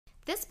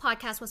This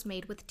podcast was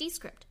made with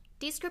Descript.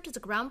 Descript is a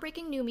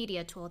groundbreaking new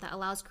media tool that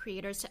allows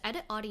creators to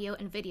edit audio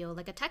and video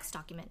like a text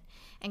document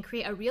and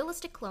create a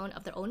realistic clone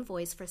of their own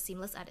voice for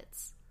seamless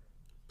edits.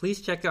 Please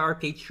check out our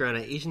Patreon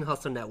at Asian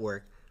Hustle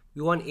Network.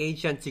 We want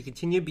AHN to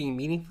continue being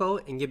meaningful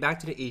and give back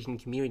to the Asian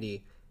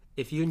community.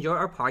 If you enjoy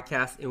our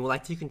podcast and would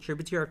like to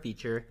contribute to our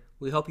feature,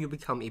 we hope you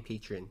become a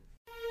patron.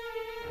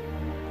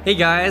 Hey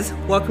guys,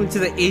 welcome to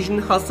the Asian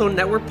Hustle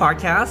Network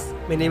podcast.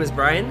 My name is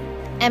Brian.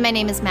 And my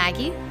name is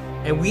Maggie.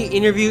 And we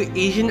interview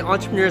Asian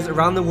entrepreneurs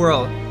around the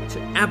world to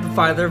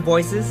amplify their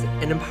voices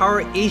and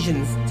empower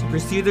Asians to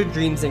pursue their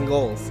dreams and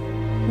goals.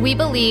 We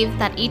believe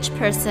that each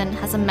person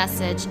has a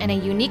message and a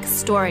unique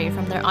story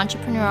from their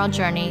entrepreneurial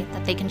journey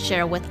that they can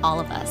share with all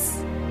of us.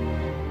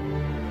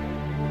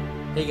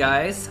 Hey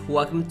guys,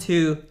 welcome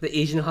to the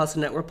Asian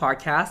Hustle Network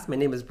podcast. My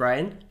name is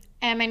Brian.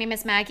 And my name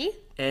is Maggie.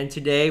 And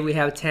today we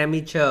have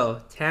Tammy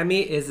Cho. Tammy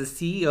is the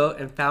CEO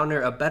and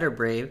founder of Better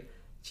Brave.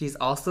 She's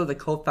also the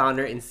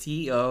co-founder and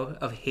CEO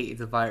of Hate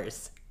is a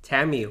Virus.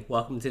 Tammy,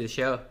 welcome to the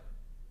show.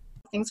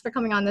 Thanks for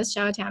coming on this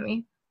show,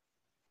 Tammy.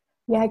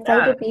 Yeah,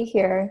 excited to be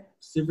here.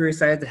 Super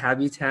excited to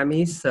have you,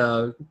 Tammy.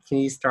 So can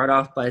you start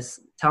off by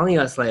telling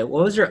us, what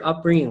was your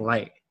upbringing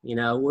like?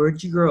 Where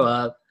did you grow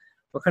up?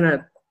 What kind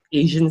of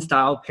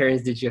Asian-style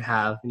parents did you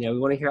have? We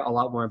want to hear a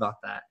lot more about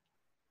that.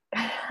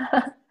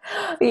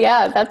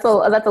 Yeah, that's a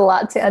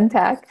lot to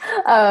unpack.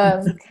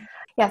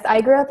 Yes, I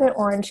grew up in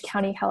Orange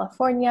County,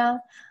 California.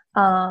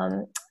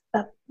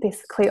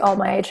 Basically all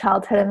my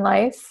childhood and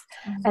life.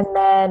 Mm-hmm. And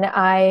then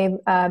I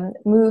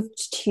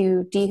moved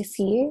to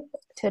DC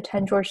to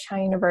attend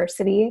Georgetown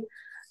University.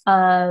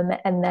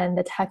 And then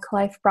the tech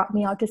life brought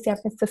me out to San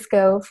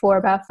Francisco for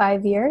about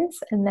 5 years.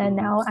 And then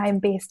now I'm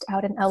based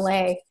out in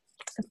LA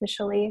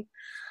officially.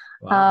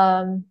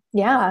 Wow.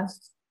 Yeah.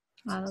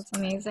 Wow, that's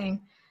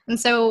amazing. And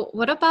so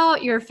what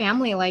about your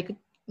family?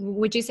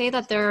 Would you say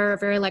that they're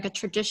very a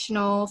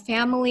traditional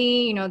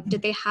family?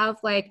 Did they have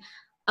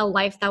a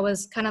life that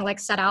was kind of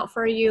set out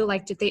for you?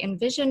 Did they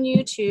envision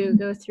you to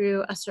go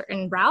through a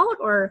certain route,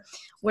 or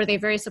were they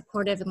very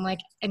supportive in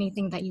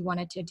anything that you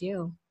wanted to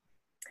do?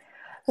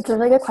 That's a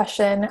really good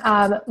question.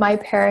 My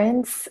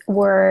parents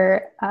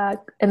were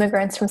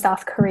immigrants from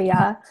South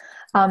Korea.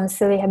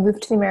 So they had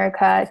moved to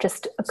America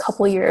just a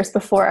couple years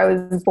before I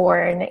was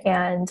born,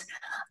 and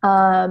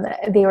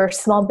they were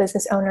small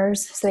business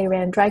owners. So they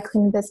ran dry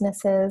cleaning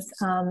businesses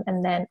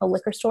and then a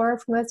liquor store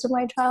for most of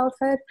my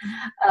childhood.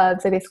 So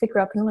I basically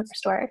grew up in a liquor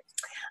store.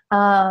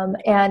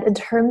 And in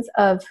terms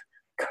of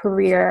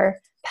career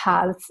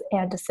paths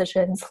and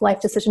decisions,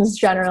 life decisions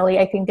generally,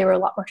 I think they were a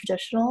lot more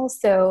traditional.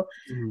 So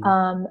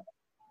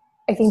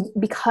I think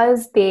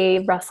because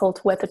they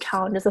wrestled with the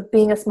challenges of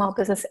being a small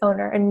business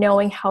owner and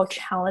knowing how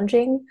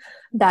challenging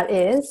that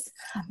is,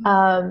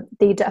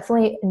 they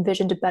definitely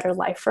envisioned a better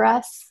life for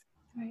us.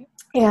 Right.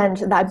 And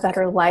that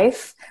better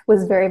life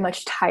was very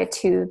much tied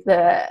to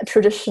the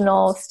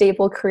traditional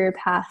stable career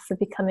paths of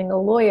becoming a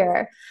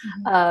lawyer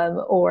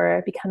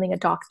or becoming a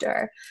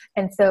doctor.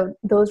 And so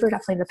those were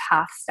definitely the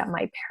paths that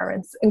my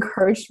parents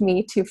encouraged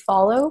me to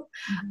follow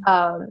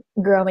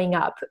growing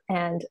up,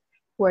 and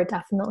were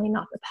definitely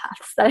not the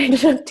paths that I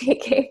ended up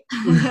taking.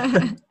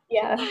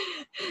 Yeah.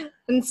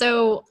 And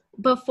so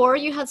before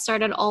you had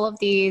started all of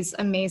these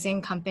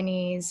amazing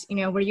companies,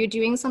 were you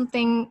doing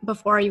something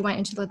before you went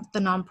into the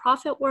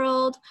nonprofit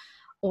world?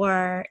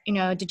 Or,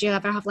 did you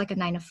ever have a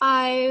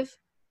 9-to-5?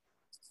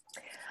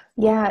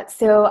 Yeah.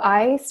 So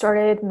I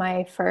started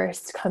my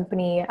first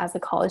company as a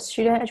college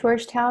student at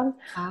Georgetown.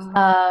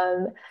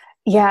 Wow.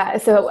 Yeah.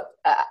 So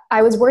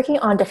I was working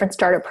on different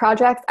startup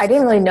projects. I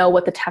didn't really know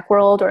what the tech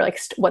world or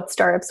what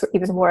startups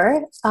even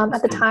were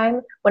at the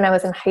time when I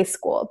was in high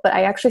school. But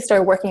I actually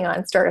started working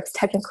on startups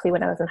technically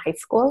when I was in high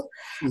school.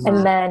 Mm-hmm.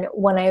 And then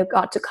when I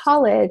got to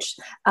college,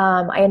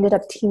 I ended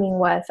up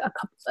teaming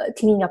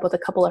up with a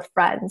couple of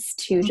friends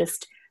to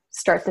just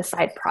start the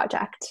side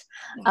project.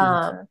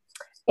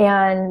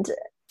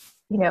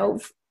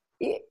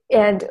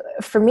 And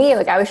for me,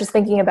 I was just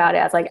thinking about it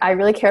as I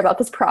really care about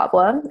this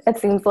problem. It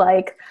seems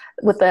like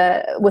with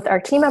our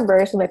team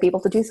members, we might be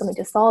able to do something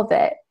to solve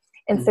it.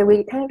 And so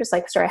we kind of just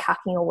started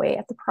hacking away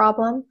at the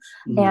problem.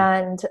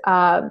 And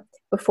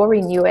before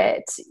we knew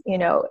it,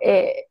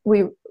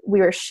 we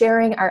were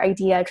sharing our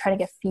idea, trying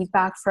to get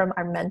feedback from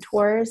our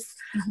mentors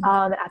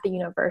at the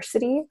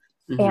university.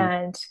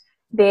 And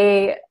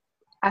they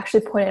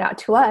actually pointed out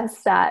to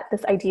us that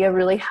this idea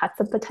really had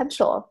some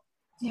potential.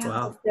 Yeah.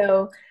 Wow.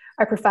 So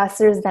our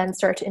professors then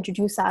started to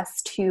introduce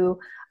us to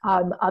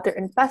other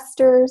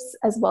investors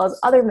as well as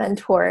other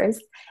mentors.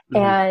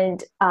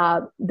 And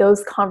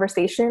those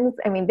conversations,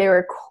 there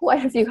were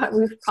quite a few.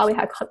 We've probably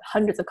had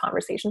hundreds of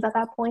conversations at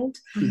that point,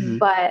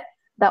 but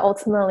that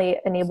ultimately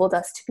enabled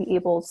us to be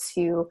able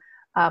to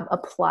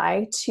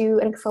apply to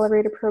an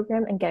accelerator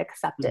program and get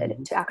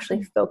accepted to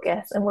actually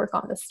focus and work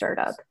on the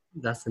startup.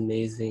 That's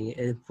amazing.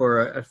 And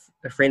for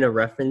a frame of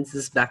reference,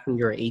 this is back when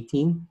you were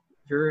 18?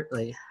 You're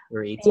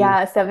 18?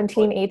 Yeah,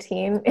 17,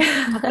 18.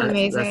 That's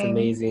amazing. That's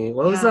amazing.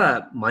 What was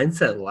that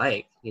mindset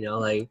like?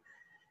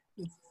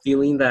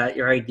 feeling that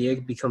your idea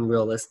could become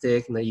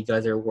realistic and that you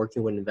guys are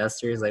working with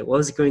investors? Like, what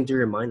was going through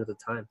your mind at the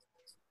time?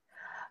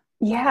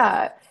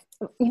 Yeah.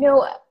 You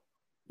know,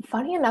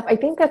 funny enough, I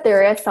think that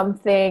there is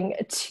something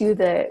to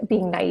the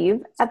being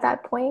naive at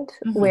that point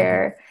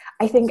where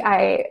I think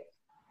I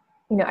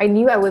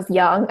knew I was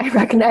young. I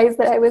recognized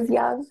that I was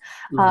young.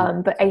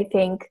 But I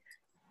think,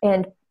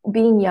 and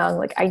being young,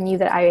 like I knew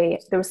that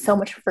there was so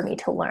much for me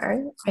to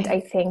learn. And I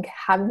think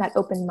having that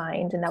open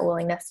mind and that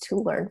willingness to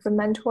learn from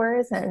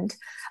mentors and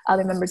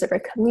other members of our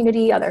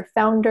community, other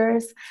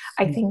founders,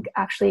 I think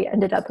actually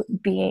ended up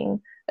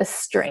being a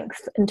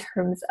strength in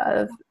terms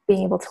of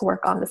being able to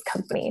work on this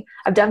company.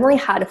 I've definitely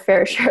had a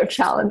fair share of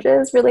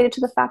challenges related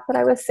to the fact that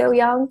I was so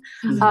young,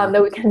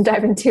 that we can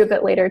dive into a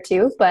bit later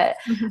too. But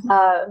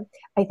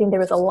I think there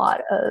was a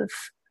lot of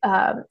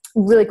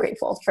really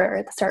grateful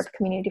for the startup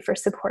community for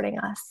supporting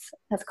us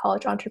as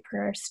college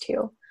entrepreneurs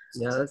too.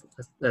 Yeah,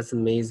 that's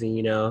amazing,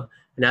 you know.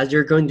 And as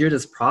you're going through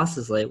this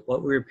process, like,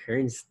 what were your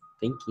parents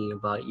thinking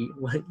about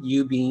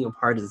you being a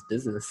part of this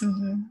business?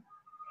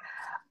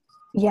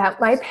 Yeah,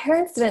 my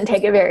parents didn't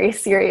take it very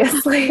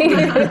seriously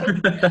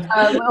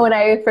when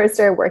I first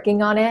started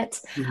working on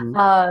it.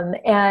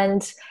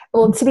 And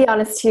well, to be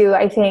honest too,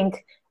 I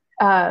think,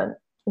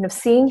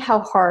 seeing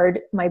how hard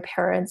my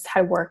parents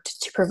had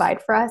worked to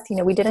provide for us,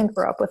 we didn't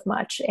grow up with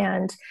much.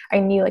 And I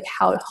knew like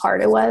how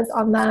hard it was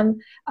on them,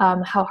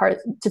 how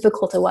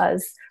difficult it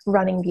was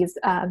running this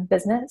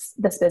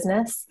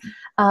business.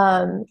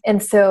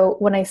 And so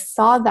when I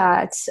saw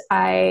that,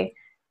 I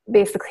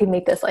basically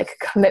made this like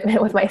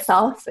commitment with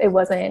myself. It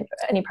wasn't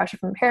any pressure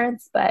from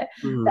parents, but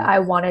that I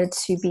wanted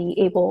to be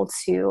able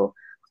to,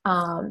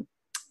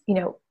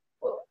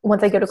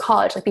 once I go to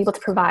college, like be able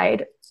to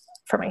provide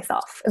for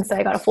myself. And so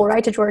I got a full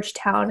ride to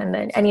Georgetown, and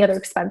then any other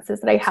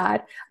expenses that I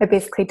had, I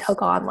basically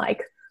took on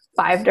like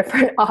 5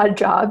 different odd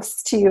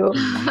jobs to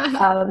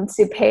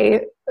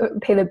pay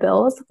the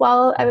bills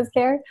while I was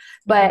there.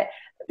 But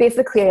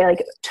basically I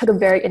like took a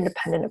very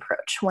independent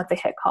approach once I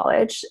hit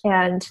college,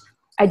 and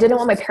I didn't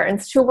want my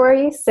parents to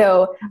worry.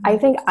 So I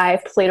think I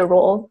played a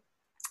role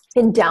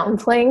in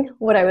downplaying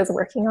what I was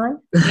working on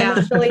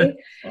initially.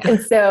 And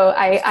so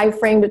I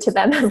framed it to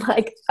them as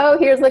like, oh,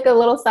 here's like a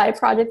little side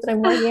project that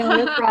I'm working on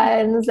with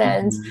friends.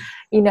 And,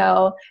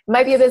 it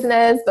might be a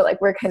business, but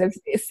like we're kind of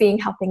seeing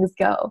how things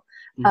go.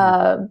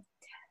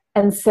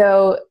 And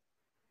so,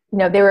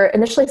 they were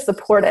initially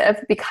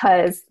supportive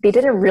because they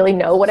didn't really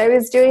know what I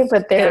was doing,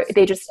 but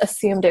they just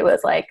assumed it was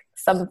like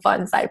some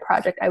fun side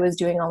project I was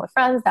doing on with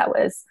friends that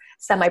was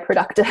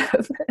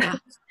semi-productive.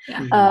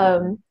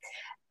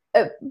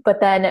 But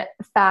then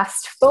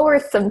fast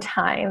forward some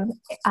time,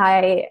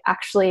 I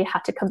actually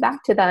had to come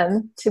back to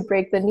them to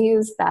break the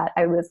news that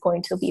I was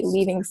going to be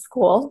leaving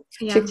school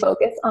to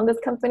focus on this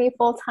company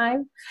full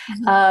time.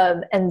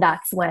 And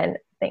that's when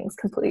things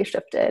completely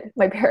shifted.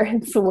 My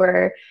parents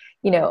were,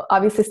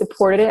 obviously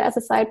supported it as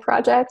a side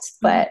project,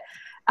 but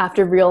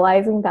after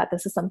realizing that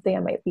this is something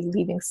I might be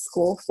leaving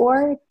school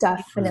for,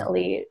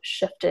 definitely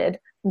shifted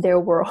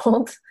their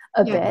world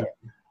a bit.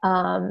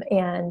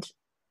 And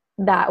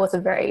that was a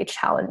very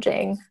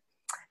challenging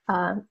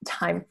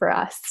time for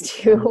us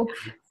to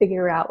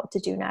figure out what to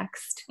do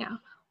next. Yeah.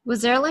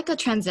 Was there like a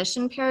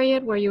transition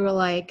period where you were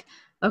like,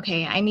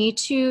 okay, I need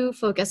to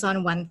focus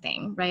on one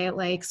thing, right?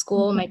 Like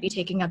school might be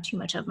taking up too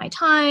much of my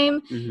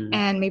time,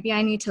 and maybe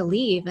I need to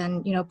leave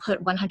and,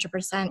 put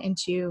 100%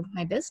 into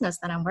my business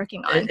that I'm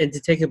working on. And to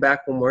take it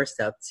back one more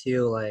step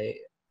too, like,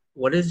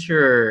 what is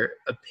your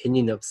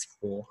opinion of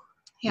school?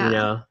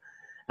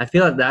 I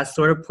feel like that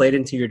sort of played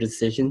into your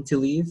decision to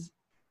leave.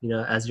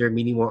 As you're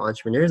meeting more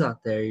entrepreneurs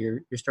out there,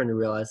 you're starting to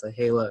realize like,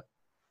 hey, look,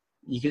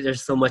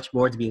 there's so much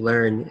more to be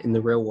learned in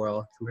the real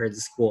world compared to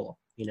school,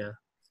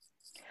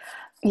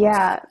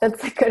 Yeah,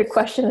 that's a good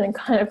question and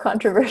kind of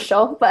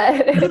controversial,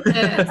 but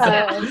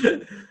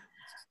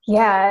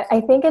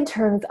I think in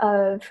terms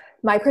of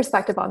my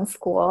perspective on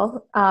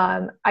school,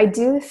 I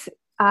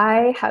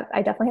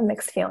definitely have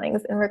mixed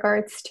feelings in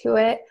regards to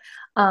it.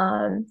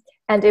 And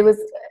it was,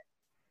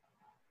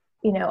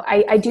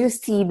 I do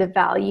see the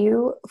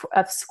value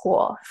of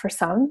school for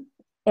some,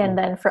 and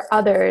then for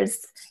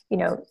others,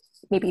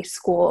 maybe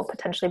school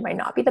potentially might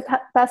not be the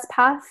best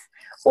path,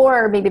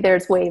 or maybe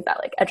there's ways that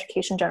like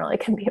education generally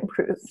can be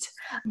improved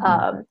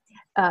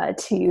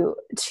to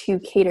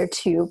cater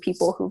to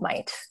people who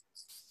might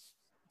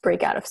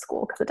break out of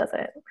school because it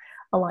doesn't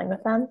align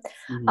with them.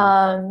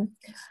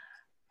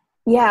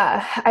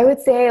 I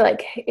would say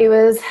like it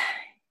was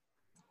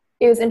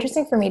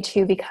interesting for me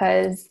too,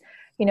 because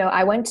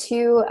I went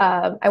to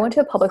a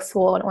public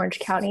school in Orange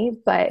County,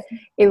 but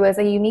it was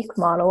a unique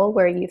model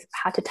where you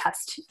had to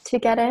test to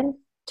get in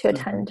to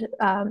attend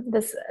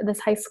this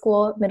high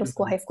school, middle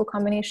school, high school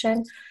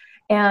combination.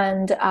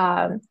 And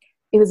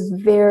it was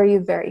very,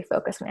 very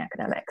focused on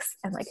academics.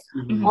 And like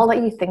all that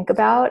you think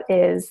about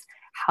is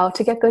how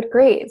to get good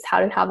grades,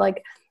 how to have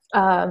like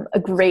a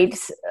great,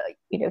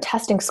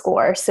 testing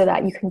score so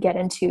that you can get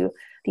into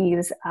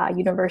these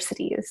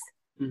universities.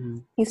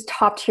 These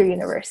top tier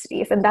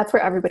universities. And that's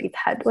where everybody's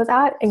head was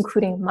at,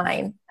 including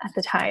mine at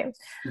the time.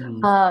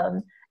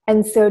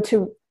 And so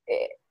to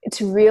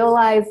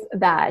realize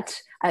that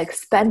I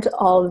spent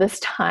all this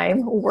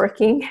time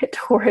working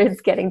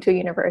towards getting to a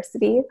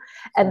university,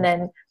 and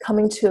then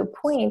coming to a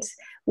point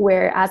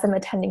where, as I'm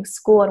attending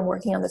school and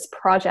working on this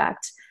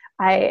project,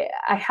 I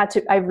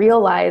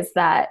realized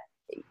that,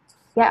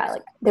 yeah,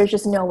 like there's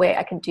just no way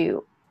I can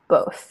do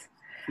both.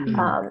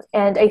 Mm-hmm.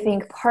 And I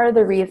think part of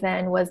the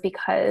reason was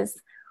because,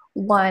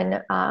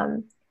 one,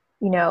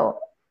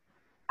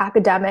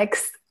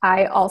 academics,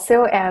 I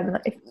also am,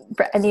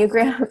 for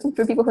Enneagram,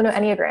 for people who know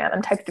Enneagram,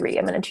 I'm type 3,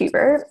 I'm an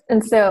achiever.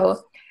 And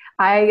so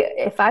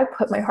if I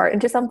put my heart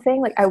into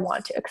something, like I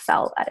want to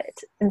excel at it.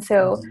 And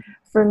so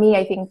for me,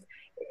 I think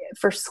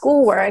for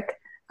schoolwork,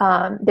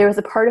 there was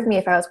a part of me,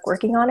 if I was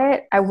working on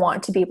it, I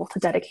want to be able to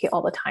dedicate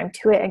all the time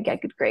to it and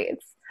get good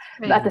grades.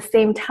 Right. But at the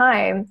same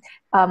time,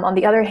 on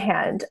the other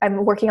hand,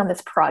 I'm working on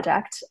this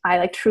project.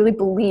 I truly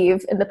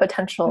believe in the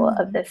potential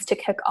of this to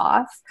kick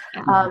off,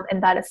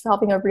 and that it's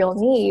solving a real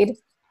need.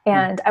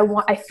 And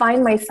I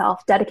find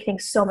myself dedicating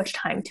so much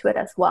time to it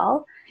as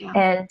well. Yeah.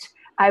 And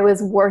I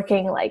was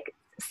working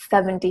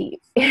 70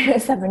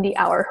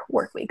 hour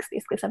work weeks,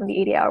 basically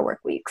 70, 80 hour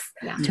work weeks,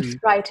 to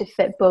try to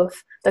fit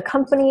both the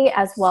company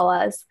as well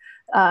as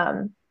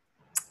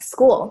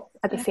school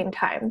at the same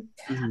time.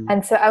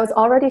 And so I was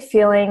already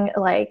feeling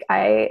like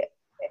I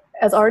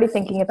was already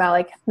thinking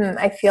about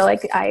I feel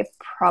like I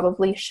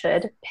probably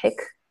should pick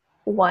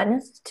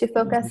one to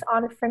focus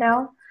on for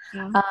now.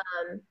 Yeah.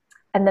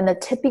 And then the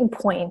tipping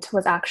point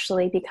was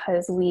actually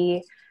because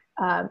we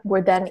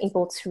were then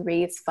able to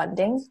raise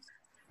funding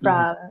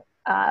from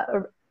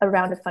a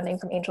round of funding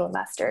from angel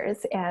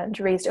investors, and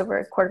raised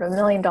over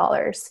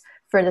 $250,000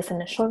 for this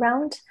initial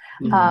round.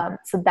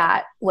 So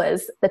that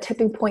was the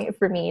tipping point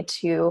for me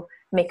to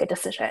make a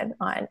decision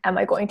on, am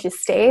I going to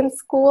stay in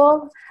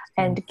school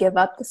and give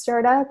up the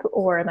startup,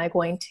 or am I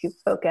going to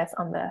focus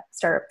on the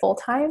startup full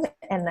time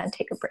and then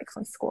take a break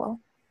from school?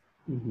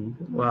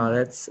 Wow,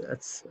 that's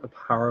a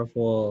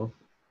powerful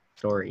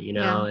story,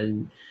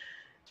 and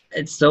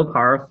it's so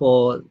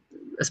powerful,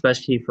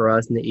 especially for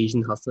us in the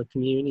Asian hustler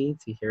community,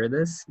 to hear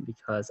this,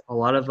 because a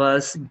lot of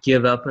us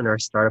give up on our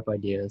startup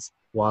ideas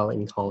while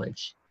in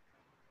college.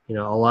 A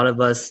lot of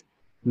us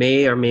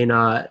may or may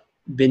not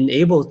been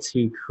able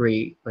to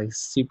create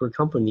super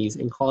companies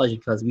in college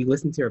because we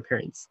listen to our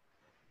parents.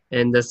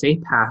 And the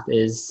safe path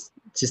is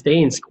to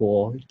stay in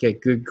school,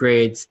 get good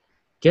grades,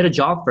 get a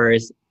job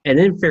first, and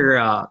then figure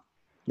out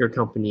your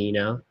company,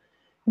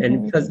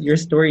 And because your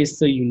story is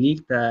so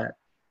unique that,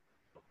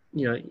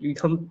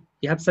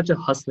 you have such a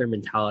hustler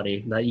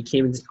mentality that you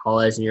came into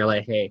college and you're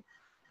like, hey,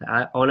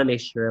 I want to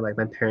make sure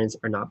my parents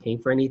are not paying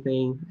for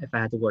anything. If I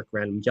had to work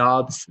random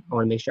jobs, I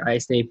want to make sure I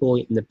stay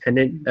fully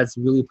independent. That's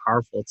really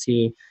powerful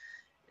too.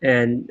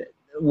 And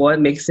what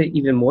makes it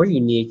even more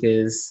unique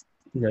is,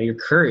 your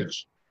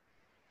courage.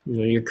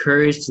 Your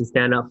courage to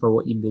stand up for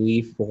what you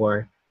believe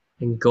for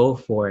and go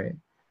for it.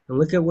 And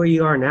look at where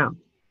you are now.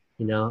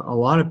 A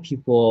lot of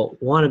people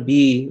want to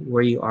be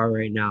where you are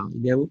right now.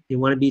 They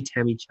want to be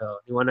Tammy Cho.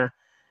 They want to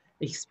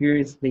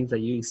experience things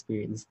that you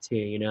experienced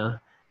too,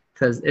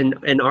 Because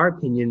in our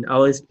opinion, I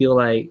always feel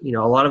like, a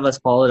lot of us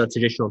follow the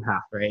traditional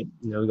path, right?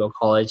 We go to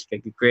college,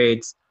 get good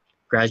grades,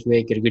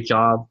 graduate, get a good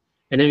job.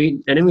 And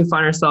then we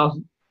find ourselves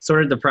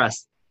sort of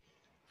depressed.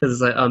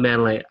 Because it's oh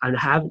man, I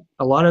have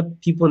a lot of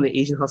people in the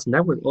Asian Hustle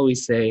Network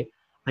always say,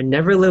 I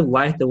never lived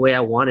life the way I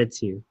wanted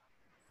to.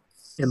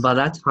 And by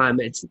that time,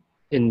 it's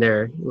in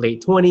their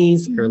late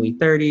 20s, early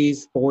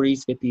 30s,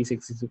 40s, 50s,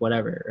 60s,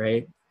 whatever,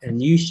 right?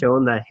 And you've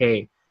shown that,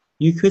 hey,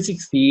 you could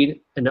succeed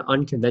in an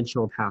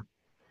unconventional path.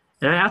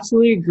 And I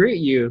absolutely agree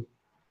with you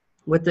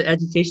with the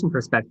education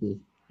perspective.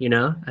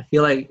 I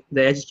feel like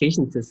the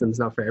education system is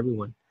not for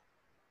everyone.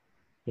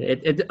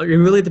 It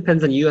really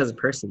depends on you as a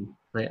person.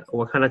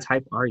 What kind of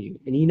type are you?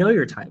 And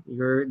your type.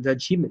 You're the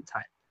achievement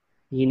type.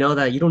 You know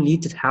that you don't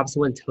need to have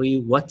someone tell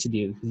you what to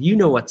do, because you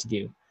know what to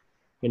do.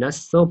 And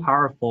that's so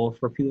powerful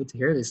for people to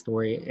hear this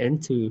story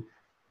and to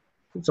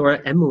sort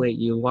of emulate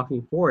you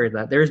walking forward,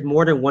 that there's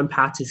more than one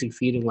path to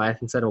succeed in life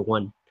instead of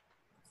one.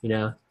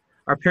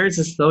 Our parents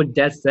are so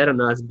dead set on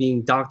us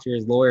being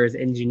doctors, lawyers,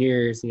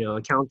 engineers,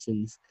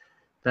 accountants,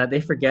 that they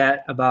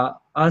forget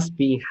about us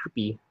being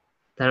happy,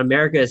 that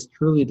America is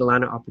truly the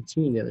land of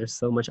opportunity. That there's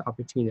so much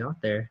opportunity out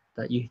there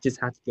that you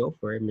just have to go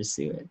for it and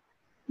pursue it.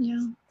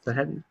 Yeah. So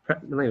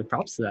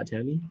props to that,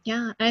 Tammy.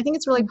 Yeah, and I think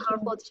it's really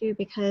powerful too,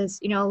 because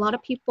a lot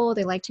of people,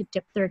 they like to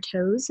dip their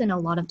toes in a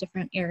lot of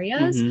different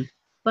areas,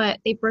 but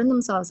they burn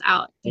themselves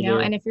out, you know.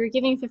 And if you're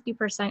giving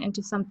 50%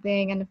 into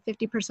something and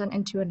 50%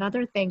 into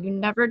another thing, you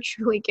never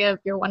truly give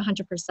your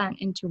 100%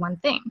 into one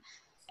thing.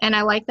 And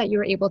I like that you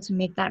were able to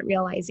make that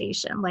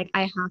realization,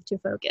 I have to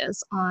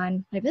focus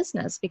on my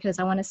business because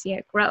I want to see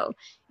it grow,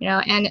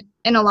 and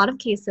in a lot of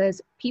cases,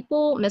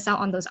 people miss out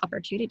on those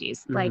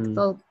opportunities.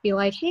 They'll be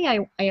like, hey,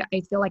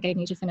 I feel like I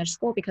need to finish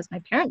school because my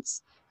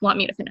parents want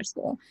me to finish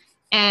school.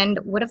 And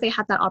what if they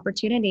had that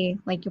opportunity,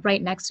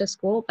 right next to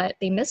school, but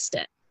they missed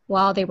it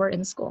while they were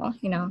in school,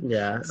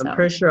 Yeah, So. I'm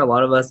pretty sure a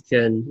lot of us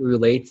can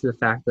relate to the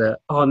fact that,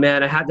 oh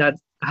man, I had that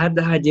I had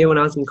the idea when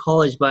I was in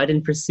college, but I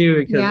didn't pursue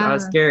it because I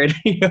was scared,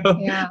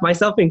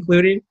 myself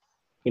included.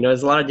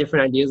 There's a lot of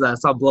different ideas that I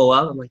saw blow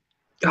up. I'm like,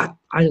 God,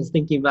 I was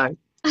thinking about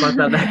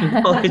that back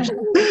in college.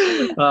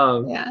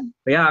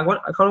 But yeah, I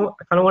kind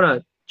of want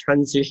to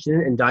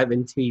transition and dive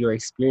into your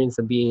experience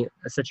of being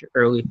such an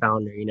early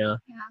founder.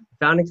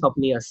 Found a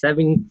company at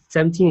 17,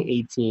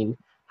 18.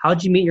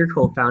 How'd you meet your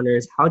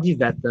co-founders? How'd you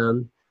vet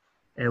them?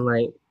 And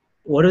like,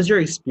 what was your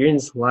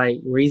experience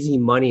like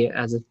raising money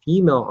as a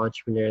female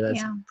entrepreneur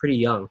that's pretty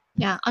young?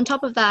 Yeah. On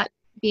top of that,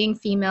 being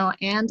female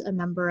and a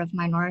member of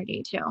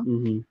minority too.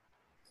 Mm-hmm.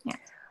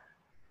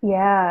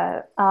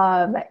 Yeah.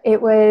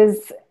 It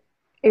was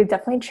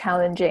definitely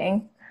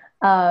challenging.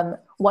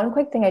 One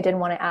quick thing I did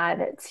want to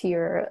add to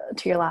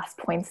your last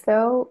points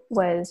though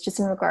was just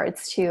in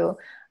regards to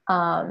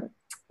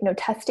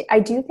testing.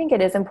 I do think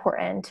it is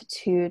important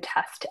to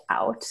test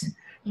out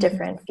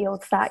different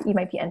fields that you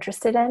might be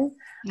interested in.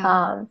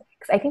 Because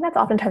I think that's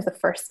oftentimes the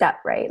first step,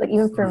 right? Like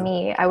even for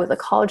me, I was a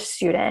college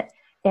student,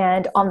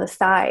 and on the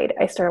side,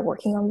 I started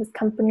working on this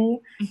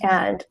company.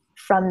 And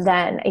from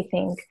then, I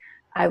think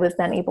I was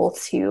then able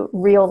to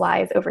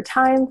realize over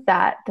time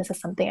that this is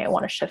something I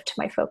want to shift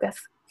my focus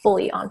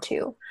fully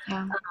onto.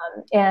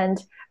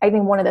 And I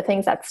think one of the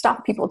things that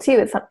stop people too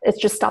is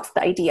it just stops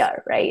the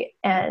idea, right?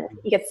 And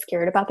you get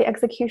scared about the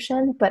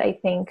execution. But I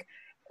think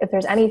if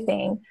there's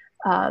anything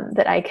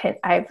that I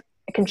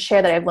can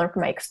share that I've learned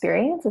from my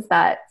experience is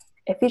that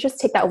if you just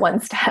take that one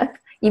step,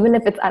 even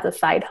if it's as a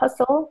side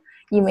hustle,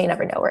 you may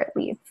never know where it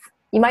leads.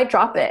 You might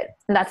drop it,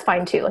 and that's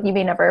fine too. Like you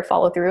may never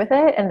follow through with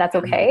it, and that's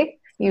okay.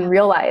 You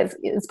realize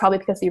it's probably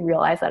because you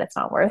realize that it's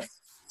not worth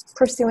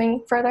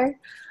pursuing further.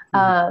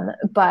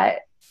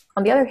 But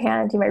on the other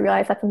hand, you might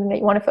realize that's something that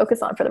you want to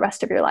focus on for the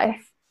rest of your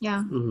life.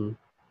 Yeah.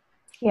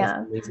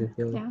 Yeah.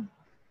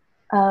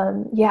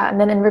 Yeah. And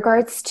then in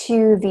regards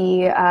to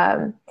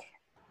the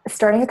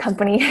starting a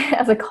company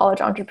as a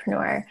college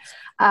entrepreneur,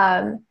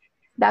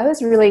 that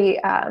was really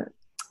a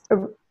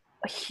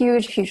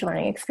huge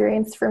learning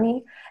experience for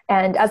me.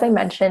 And as I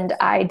mentioned,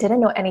 I didn't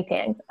know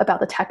anything about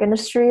the tech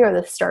industry or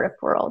the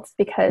startup world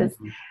because,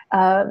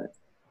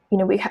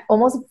 we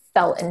almost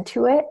fell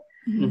into it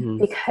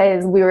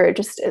because we were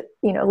just,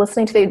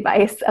 listening to the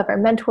advice of our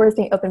mentors,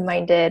 being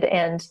open-minded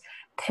and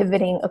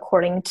pivoting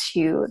according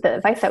to the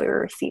advice that we were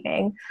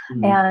receiving.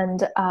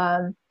 And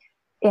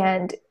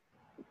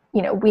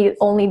we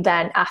only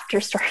then,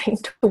 after starting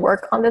to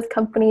work on this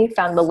company,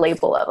 found the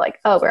label of like,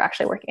 oh, we're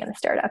actually working in a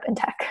startup in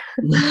tech.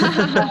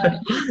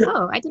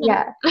 I didn't.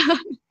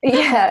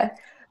 Yeah.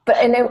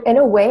 But in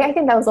a way, I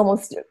think that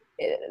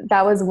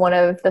was one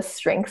of the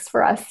strengths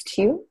for us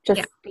too,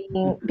 just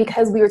being,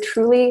 because we were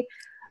truly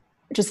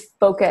just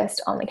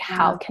focused on like,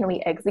 how can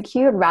we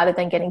execute rather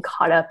than getting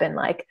caught up in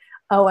like,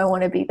 oh, I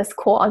want to be this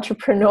cool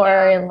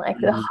entrepreneur in like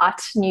the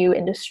hot new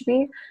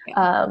industry.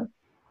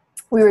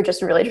 We were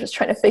just really just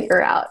trying to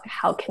figure out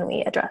how can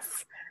we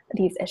address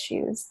these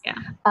issues.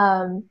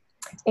 And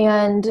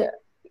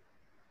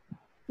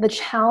the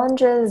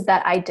challenges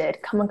that I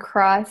did come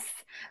across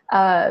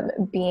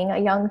being a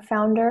young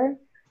founder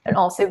and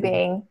also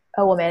being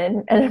a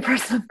woman and a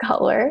person of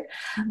color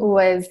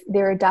was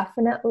there were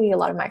definitely a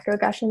lot of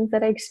microaggressions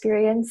that I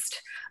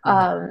experienced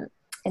in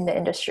the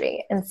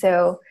industry. And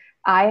so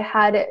I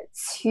had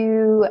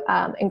two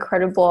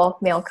incredible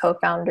male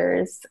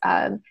co-founders,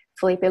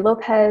 Felipe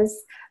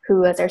Lopez,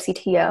 who was our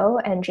CTO,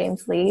 and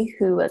James Lee,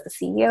 who was the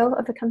CEO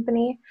of the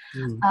company.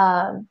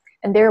 And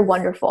they're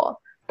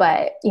wonderful.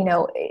 But,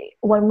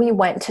 when we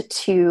went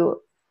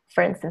to,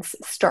 for instance,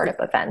 startup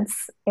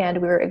events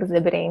and we were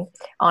exhibiting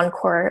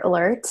Encore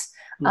Alert,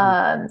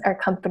 our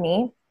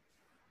company,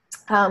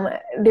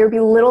 there would be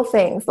little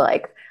things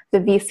like the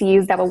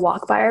VCs that would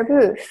walk by our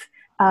booth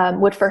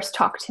would first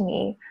talk to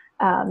me.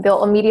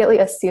 They'll immediately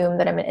assume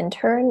that I'm an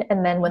intern.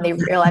 And then when they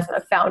realize I'm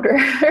a founder,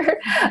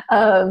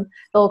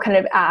 they'll kind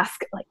of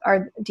ask, like,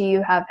 do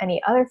you have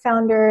any other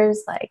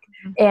founders?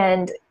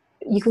 And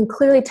you can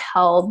clearly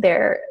tell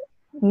their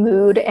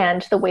mood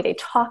and the way they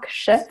talk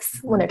shifts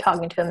when they're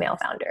talking to a male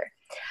founder.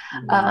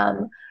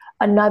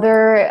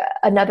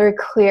 Another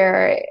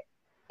clear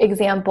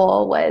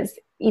example was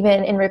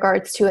even in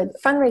regards to a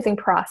fundraising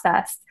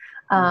process,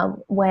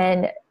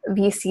 when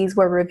VCs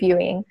were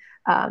reviewing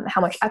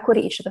how much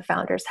equity each of the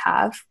founders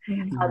have.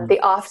 They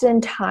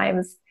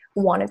oftentimes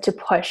wanted to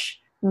push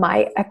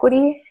my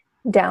equity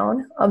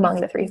down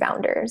among the three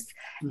founders.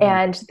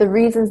 And the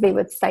reasons they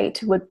would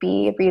cite would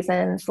be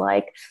reasons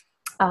like,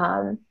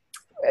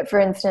 for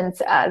instance,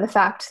 the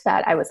fact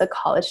that I was a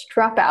college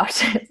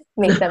dropout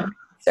made them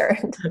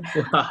concerned.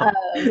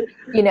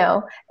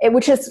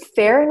 Which is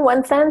fair in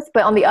one sense,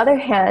 but on the other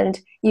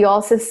hand, you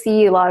also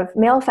see a lot of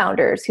male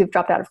founders who've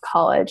dropped out of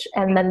college,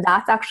 and then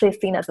that's actually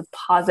seen as a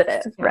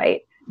positive,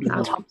 right?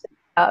 People talk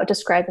about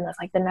describe them as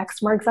like the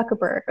next Mark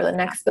Zuckerberg or the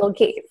next Bill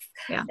Gates.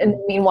 And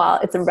meanwhile,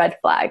 it's a red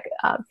flag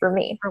for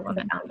me, as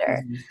a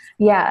founder.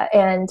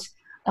 And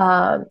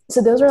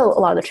so those are a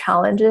lot of the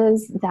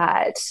challenges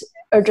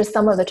or just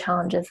some of the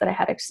challenges that I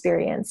had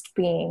experienced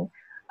being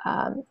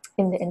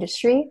in the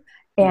industry.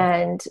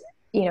 And,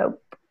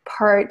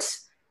 part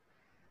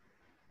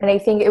And I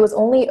think it was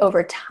only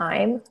over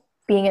time,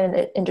 being in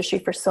the industry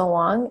for so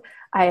long,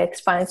 I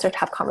finally started to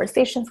have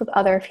conversations with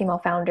other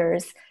female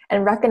founders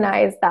and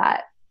recognize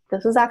that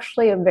this was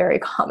actually a very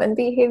common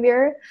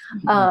behavior.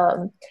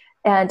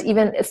 And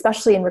even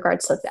especially in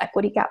regards to the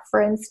equity gap,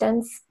 for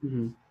instance,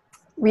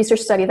 research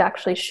studies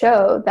actually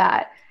show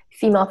that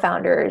female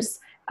founders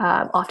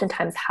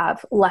oftentimes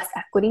have less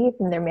equity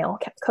than their male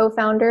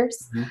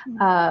co-founders.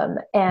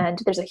 And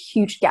there's a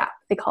huge gap.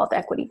 They call it the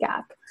equity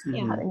gap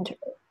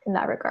in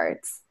that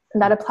regards.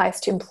 And that applies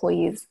to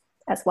employees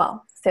as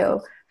well.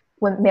 So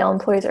when male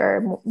employees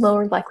are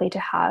more likely to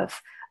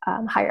have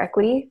higher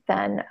equity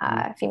than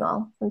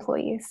female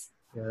employees.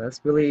 Yeah,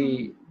 that's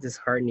really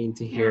disheartening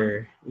to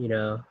hear, you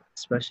know,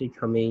 especially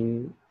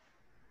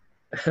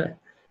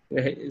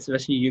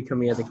especially you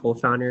coming as a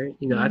co-founder.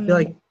 You know, I feel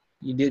like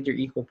you did your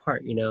equal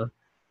part, you know.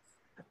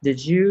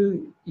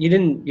 You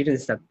didn't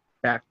step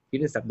back, you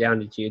didn't step down,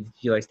 did you? Did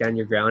you like stand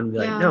your ground and be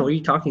like, no, what are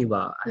you talking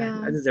about?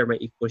 I deserve my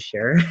equal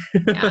share.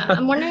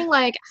 I'm wondering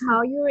like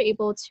how you were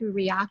able to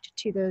react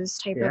to those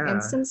type of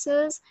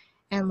instances,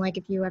 and like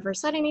if you ever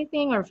said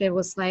anything, or if it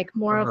was like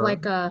more of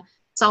like a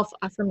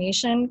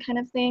self-affirmation kind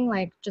of thing,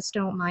 like just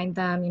don't mind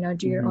them, you know,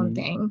 do your own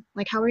thing.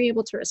 Like how were you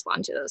able to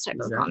respond to those type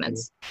of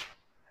comments?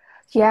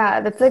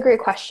 Yeah, that's a great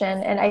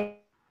question. And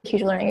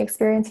huge learning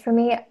experience for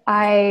me.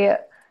 I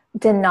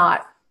did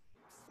not,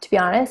 to be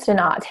honest, did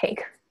not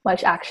take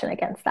much action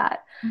against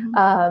that.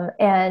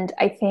 And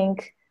I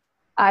think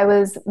I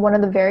was one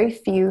of the very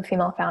few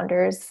female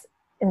founders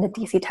in the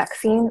DC tech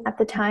scene at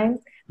the time.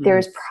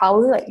 There's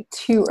probably like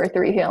 2 or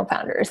 3 female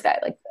founders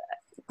that like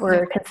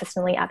were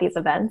consistently at these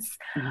events.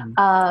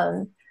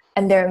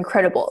 And they're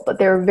incredible, but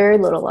there were very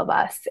little of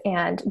us.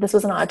 And this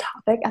was not a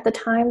topic at the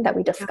time that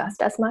we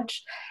discussed as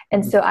much.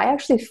 And so I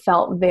actually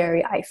felt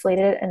very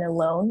isolated and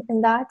alone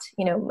in that.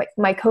 You know,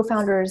 my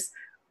co-founders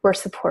were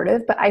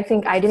supportive, but I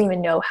think I didn't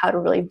even know how to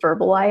really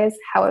verbalize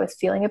how I was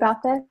feeling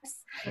about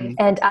this.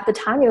 And at the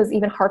time, it was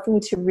even hard for me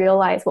to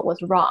realize what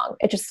was wrong.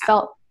 It just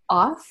felt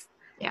off.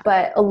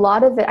 But a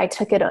lot of it, I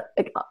took it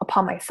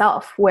upon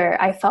myself,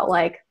 where I felt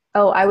like,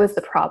 oh, I was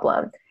the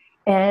problem.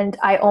 And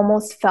I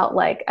almost felt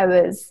like I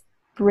was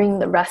bringing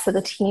the rest of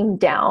the team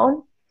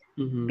down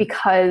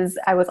because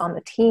I was on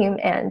the team.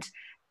 And,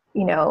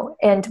 you know,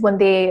 and when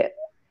they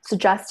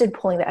suggested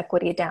pulling the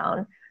equity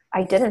down,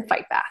 I didn't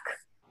fight back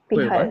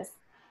because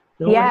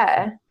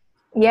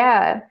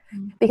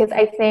because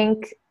I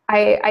think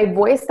I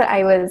voiced that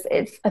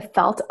it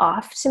felt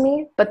off to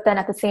me, but then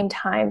at the same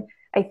time,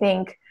 I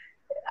think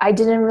I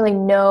didn't really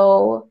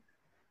know,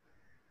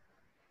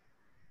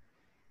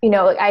 you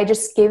know, I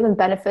just gave them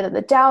benefit of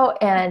the doubt,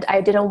 and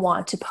I didn't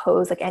want to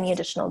pose like any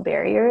additional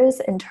barriers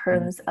in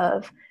terms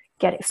of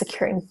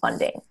securing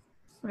funding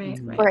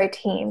for our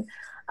team.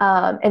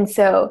 And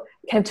so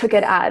kind of took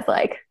it as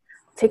like,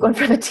 take one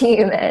for the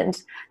team and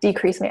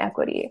decrease my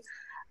equity.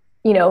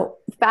 You know,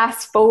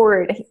 fast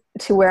forward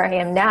to where I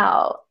am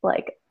now,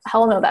 like,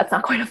 hell no, that's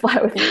not going to fly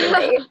with me,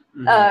 right?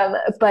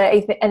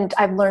 But and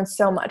I've learned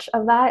so much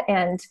of that.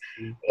 And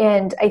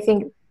I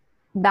think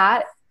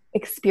that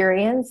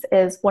experience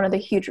is one of the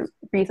huge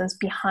reasons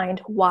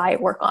behind why I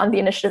work on the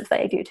initiatives that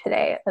I do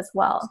today as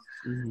well.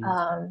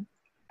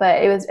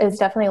 But it's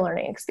definitely a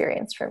learning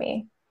experience for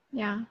me.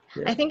 Yeah.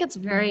 I think it's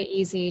very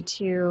easy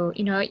to,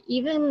 you know,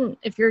 even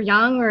if you're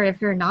young or if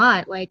you're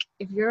not, like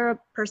if you're a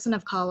person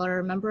of color,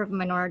 a member of a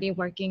minority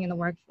working in the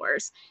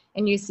workforce,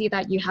 and you see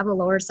that you have a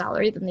lower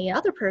salary than the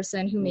other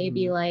person who may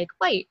be like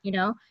white, you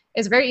know,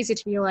 it's very easy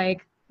to be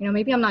like, you know,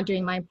 maybe I'm not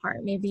doing my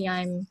part. Maybe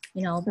I'm,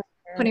 you know,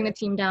 putting the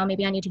team down.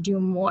 Maybe I need to do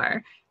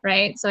more.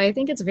 Right. So I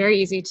think it's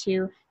very easy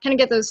to kind of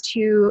get those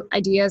two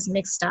ideas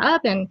mixed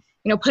up and,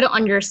 you know, put it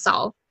on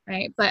yourself.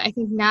 Right. But I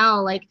think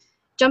now, like,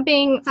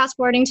 fast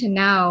forwarding to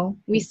now,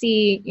 we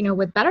see, you know,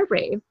 with Better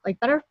Brave, like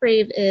Better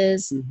Brave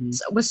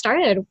was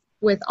started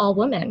with all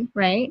women,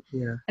 right?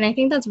 Yeah. And I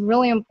think that's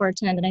really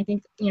important. And I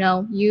think, you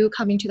know, you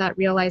coming to that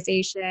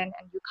realization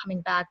and you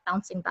coming back,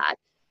 bouncing back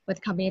with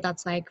a company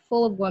that's like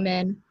full of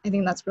women, I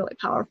think that's really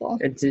powerful.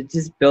 And to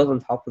just build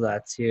on top of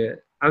that too,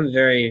 I'm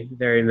very,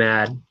 very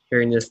mad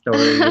hearing this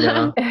story, you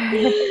know,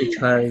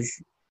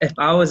 because if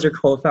I was your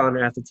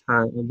co-founder at the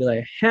time, I'd be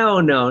like,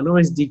 hell no, no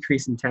one's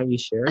decreasing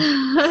Tammy's share.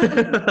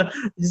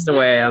 Just the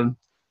way I am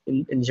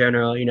in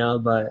general, you know,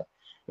 but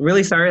I'm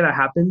really sorry that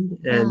happened.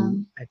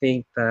 And I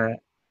think that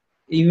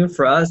even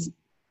for us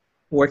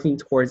working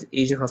towards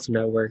Asian Hustle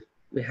Network,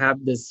 we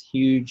have this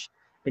huge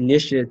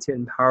initiative to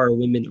empower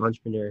women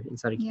entrepreneurs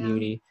inside the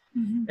community.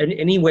 And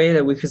any way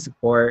that we could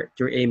support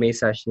through AMA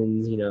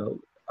sessions, you know,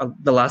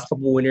 the last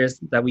couple winners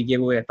that we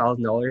gave away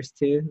 $1,000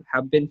 to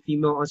have been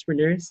female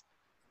entrepreneurs.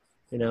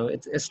 You know,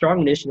 it's a strong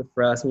initiative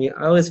for us. I mean,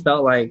 I always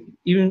felt like,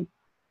 this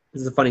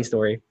is a funny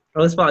story. I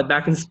always felt like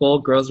back in school,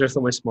 girls are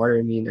so much smarter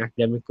than me and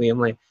academically. I'm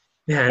like,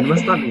 man, it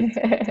must not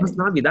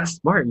be that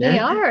smart, man.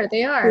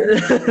 They are.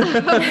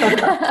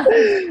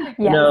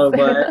 No,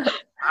 but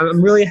I'm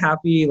really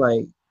happy,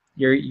 like,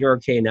 you're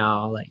okay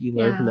now. Like, you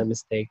learned from that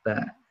mistake,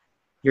 that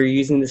you're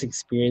using this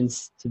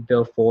experience to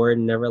build forward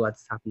and never let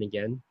this happen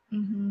again.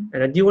 Mm-hmm.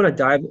 And I do want to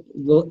dive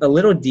a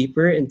little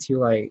deeper into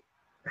like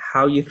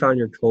how you found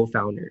your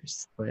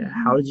co-founders. Like,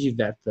 how did you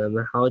vet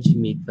them? How did you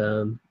meet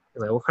them?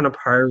 Like, what kind of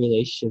prior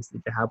relationships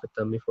did you have with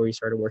them before you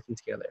started working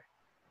together?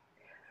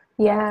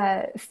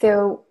 Yeah,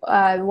 so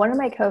one of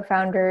my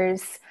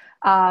co-founders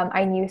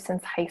I knew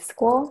since high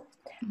school,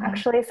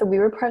 actually. So we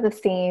were part of the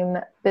same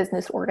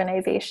business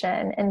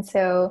organization. And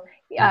so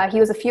he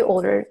was a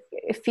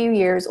few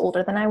years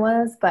older than I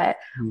was, but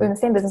we're in the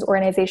same business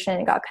organization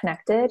and got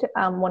connected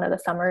one of the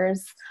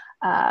summers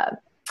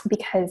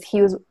because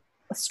he was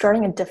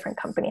starting a different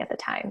company at the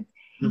time.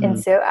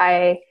 And so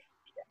I,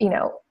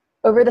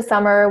 over the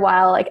summer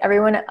while like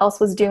everyone else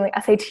was doing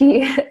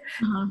SAT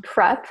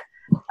prep,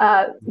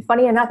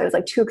 funny enough, it was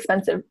like too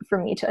expensive for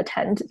me to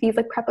attend these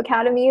like prep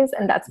academies.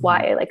 And that's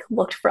why I like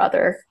looked for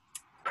other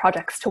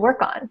projects to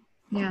work on.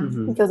 Yeah.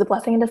 So it was a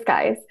blessing in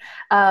disguise.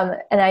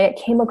 And I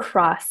came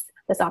across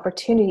this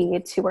opportunity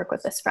to work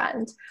with this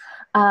friend.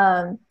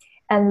 And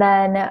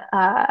then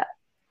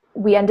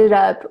we ended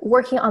up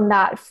working on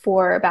that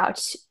for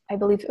about, I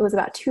believe it was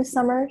about 2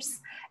 summers.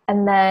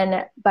 And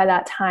then by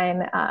that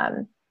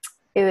time,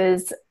 it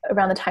was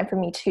around the time for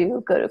me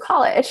to go to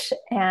college,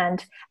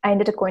 and I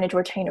ended up going to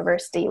Georgetown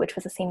University, which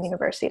was the same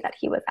university that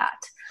he was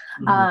at.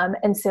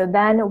 And so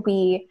then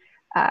we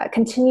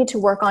continued to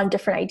work on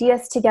different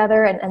ideas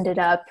together and ended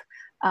up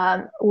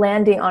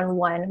landing on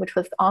one, which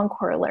was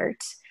Encore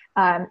Alert.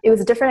 It was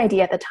a different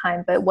idea at the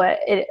time, but what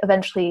it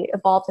eventually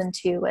evolved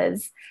into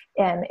was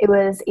it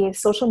was a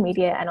social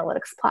media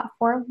analytics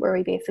platform where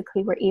we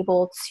basically were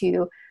able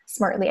to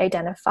smartly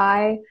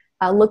identify,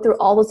 look through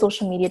all the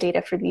social media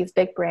data for these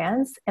big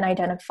brands and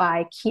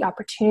identify key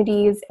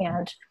opportunities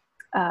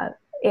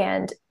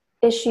and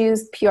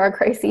issues, PR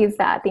crises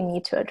that they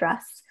need to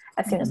address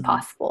as soon as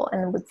possible,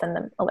 and would send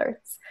them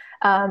alerts.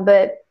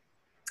 But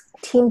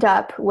teamed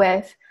up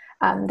with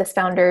this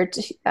founder,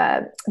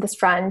 this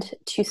friend,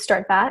 to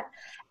start that.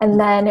 And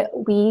then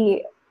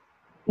we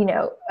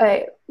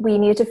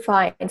needed to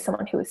find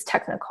someone who was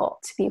technical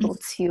to be able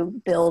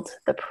to build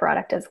the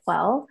product as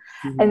well.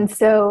 And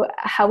so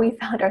how we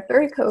found our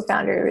third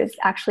co-founder was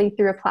actually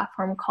through a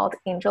platform called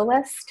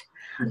AngelList.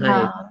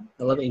 Nice.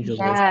 I love AngelList.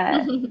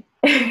 Yeah.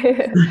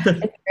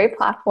 It's a great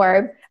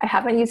platform. I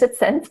haven't used it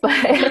since, but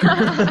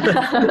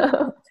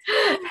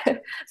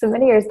so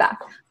many years back.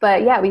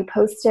 But yeah, we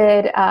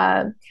posted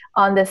on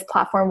this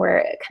platform where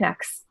it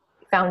connects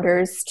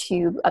founders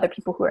to other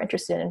people who are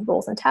interested in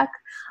roles in tech.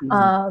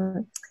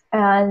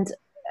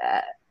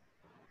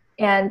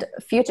 And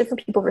a few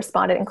different people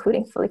responded,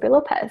 including Felipe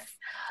Lopez.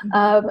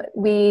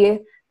 We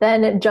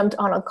then jumped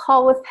on a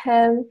call with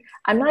him.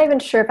 I'm not even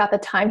sure if at the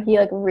time he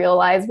like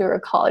realized we were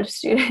college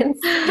students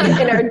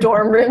in our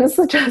dorm rooms,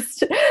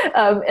 just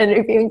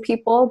interviewing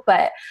people.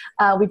 But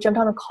we jumped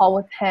on a call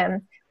with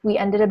him. We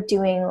ended up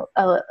doing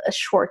a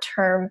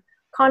short-term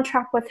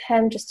contract with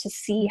him just to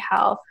see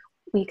how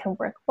we can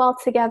work well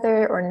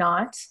together or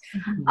not.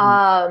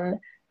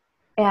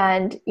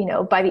 And,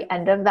 by the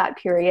end of that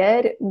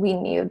period, we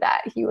knew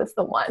that he was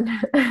the one.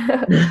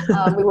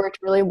 We worked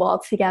really well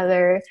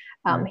together.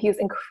 He was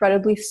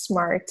incredibly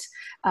smart,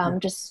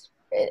 just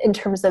in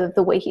terms of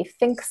the way he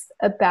thinks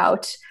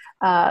about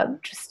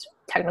just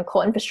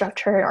technical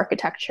infrastructure and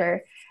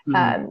architecture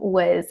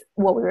was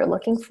what we were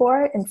looking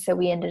for. And so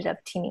we ended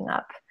up teaming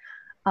up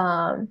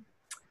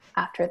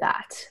after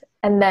that.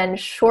 And then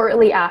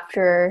shortly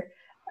after,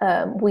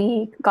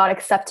 we got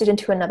accepted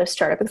into another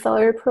startup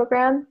accelerator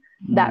program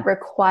that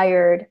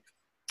required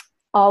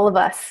all of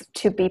us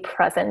to be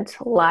present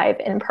live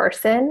in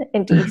person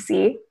in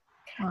DC.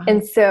 Wow.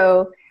 And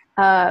so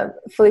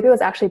Felipe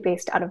was actually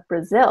based out of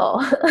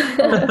Brazil.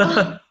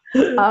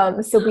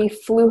 So we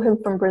flew him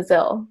from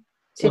Brazil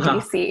to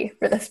DC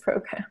for this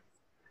program.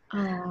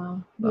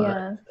 Oh,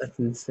 yeah. That's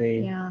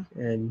insane. Yeah.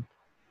 And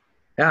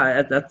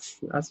yeah,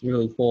 that's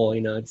really cool,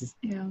 just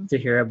to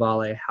hear about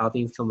like how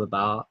things come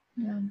about.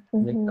 Yeah.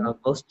 The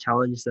most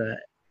challenge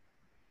that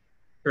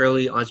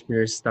early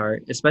entrepreneurs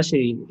start,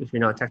 especially if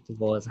you're not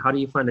technical, is how do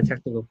you find a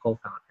technical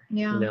co-founder?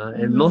 Yeah.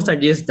 And most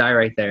ideas die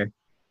right there.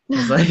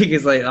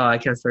 It's like, oh, I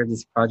can't start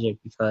this project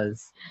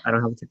because I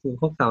don't have a technical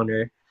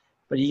co-founder.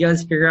 But you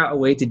guys figure out a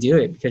way to do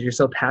it because you're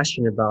so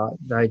passionate about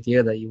the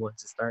idea that you want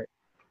to start,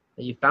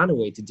 that you found a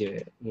way to do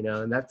it,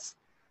 and that's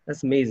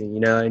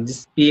amazing, and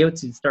just be able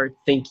to start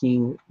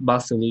thinking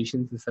about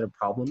solutions instead of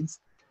problems.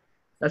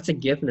 That's a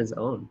gift in its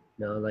own.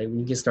 Like when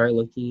you can start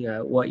looking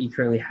at what you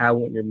currently have,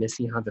 what you're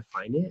missing, how to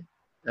find it.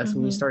 That's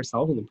when you start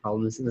solving the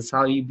problems. And that's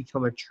how you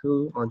become a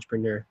true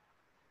entrepreneur.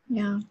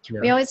 Yeah.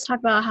 We always talk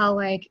about how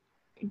like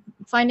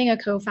finding a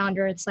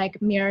co-founder, it's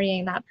like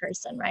marrying that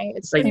person, right?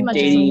 It's like pretty much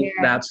dating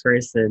that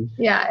person.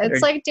 Yeah,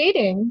 it's like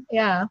dating.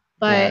 Yeah.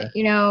 But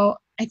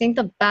I think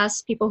the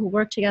best people who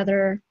work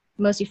together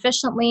most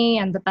efficiently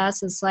and the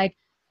best is like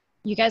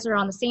you guys are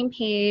on the same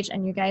page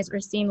and you guys are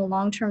seeing the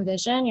long-term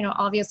vision.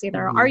 Obviously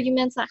there are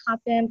arguments that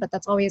happen, but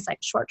that's always like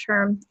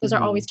short-term. Those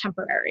are always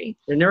temporary.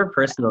 They're never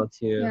personal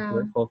too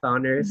with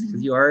co-founders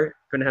because you are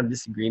going to have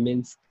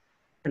disagreements.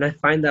 And I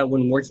find that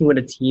when working with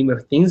a team,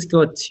 if things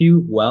go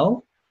too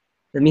well,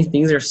 that means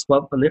things are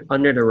swept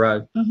under the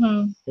rug.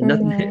 Mm-hmm. And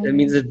nothing, that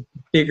means there's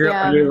bigger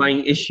Yeah.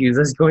 underlying issues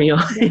that's going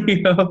on, Yeah.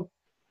 you know?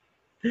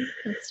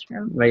 That's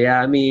true. But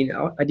yeah, I mean,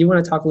 I do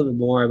want to talk a little bit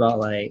more about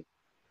like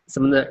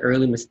some of the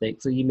early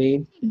mistakes that you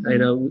made. I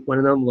know one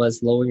of them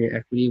was lowering your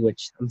equity,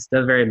 which I'm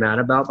still very mad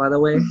about, by the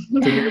way,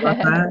 to hear about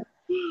that.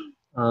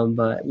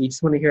 But we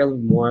just want to hear a little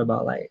more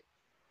about like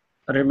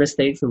other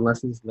mistakes and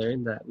lessons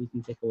learned that we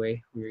can take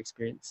away from your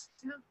experience.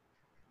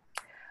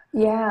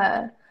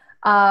 Yeah.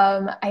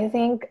 I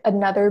think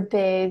another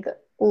big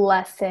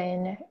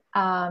lesson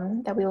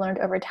that we learned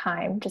over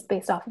time, just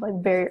based off of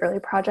like very early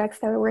projects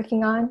that we're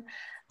working on.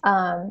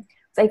 So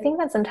I think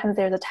that sometimes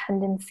there's a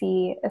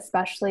tendency,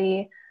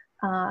 especially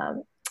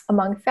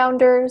among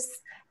founders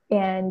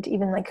and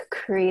even like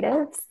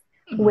creatives,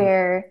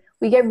 where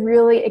we get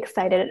really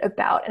excited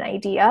about an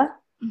idea,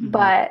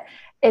 but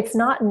it's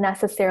not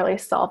necessarily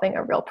solving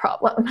a real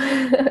problem.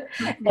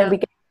 And we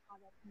get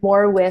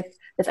more with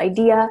this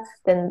idea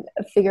than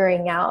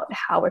figuring out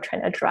how we're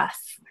trying to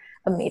address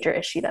a major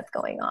issue that's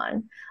going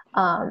on.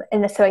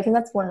 And so I think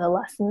that's one of the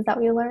lessons that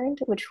we learned,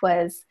 which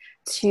was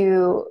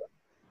to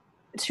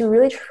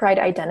really try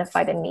to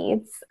identify the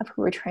needs of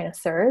who we're trying to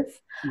serve,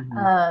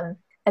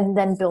 and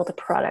then build a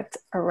product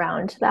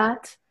around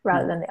that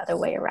rather than the other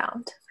way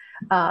around.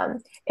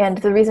 And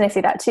the reason I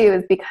say that too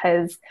is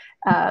because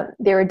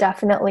there were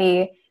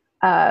definitely,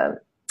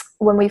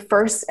 when we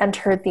first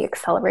entered the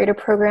accelerator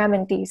program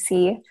in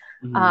DC,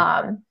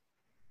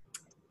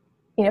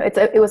 you know,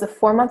 it was a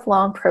 4-month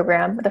long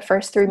program. The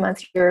first 3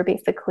 months you're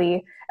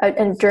basically,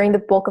 and during the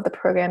bulk of the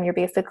program, you're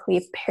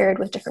basically paired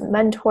with different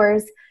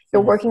mentors.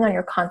 You're working on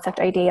your concept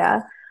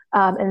idea.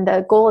 And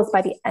the goal is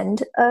by the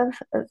end of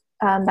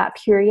that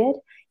period,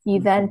 you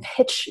then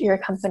pitch your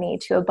company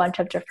to a bunch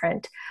of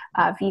different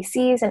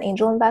VCs and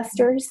angel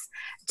investors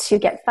to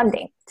get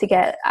funding, to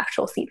get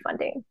actual seed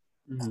funding.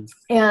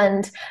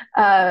 And,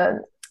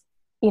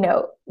 you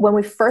know, when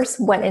we first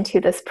went into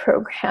this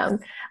program,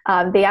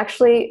 they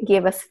actually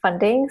gave us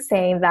funding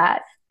saying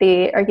that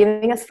they are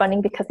giving us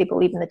funding because they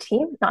believe in the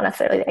team, not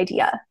necessarily the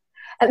idea.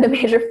 And the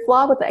major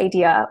flaw with the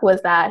idea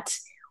was that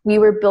we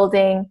were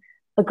building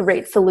a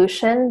great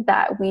solution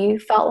that we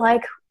felt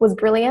like was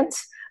brilliant,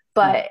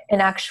 but in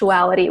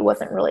actuality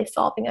wasn't really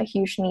solving a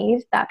huge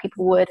need that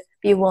people would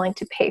be willing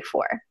to pay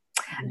for.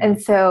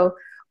 And so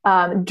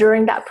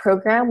during that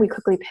program, we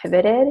quickly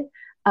pivoted.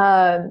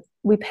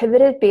 We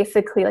pivoted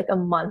basically like a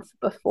month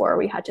before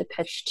we had to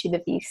pitch to the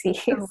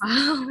VCs.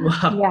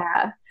 Wow.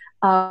 Yeah.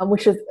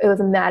 It was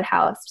a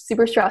madhouse,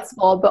 super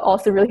stressful, but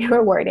also really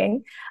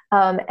rewarding.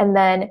 And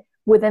then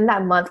within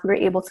that month, we were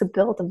able to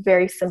build a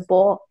very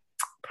simple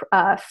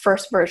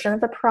first version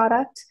of the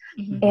product.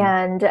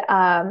 And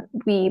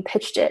we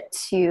pitched it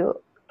to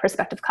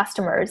prospective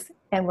customers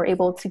and were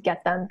able to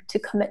get them to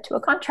commit to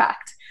a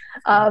contract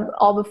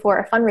all before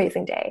a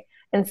fundraising day.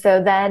 And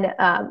so then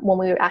when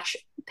we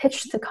actually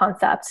pitched the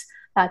concept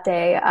that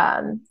day,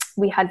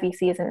 we had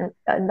VCs and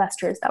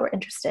investors that were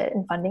interested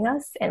in funding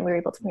us, and we were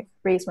able to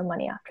raise more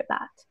money after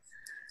that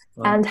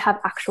and have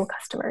actual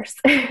customers.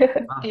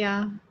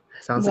 Yeah.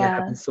 Sounds like it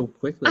happened so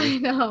quickly. I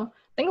know.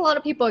 I think a lot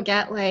of people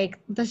get like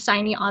the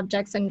shiny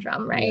object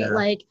syndrome, right? Yeah.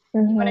 Like,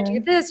 you want to do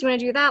this, you want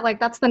to do that, like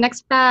that's the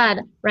next fad,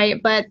 right?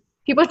 But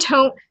people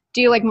don't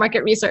do like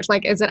market research.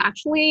 Like, is it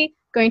actually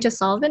going to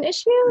solve an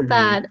issue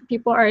that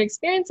people are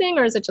experiencing,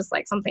 or is it just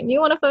like something you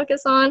want to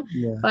focus on?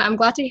 Yeah. But I'm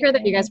glad to hear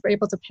that you guys were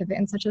able to pivot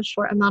in such a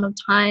short amount of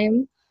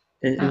time.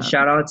 And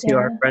shout out to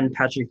our friend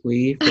Patrick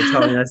Lee for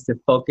telling us to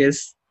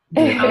focus.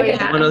 You know,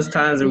 one of those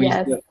times where we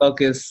just need to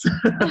focus.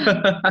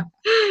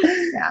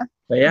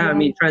 But yeah, I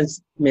mean,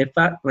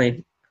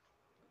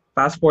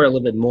 fast forward a little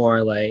bit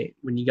more, like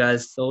when you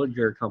guys sold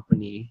your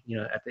company, you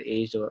know, at the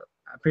age of,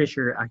 I'm pretty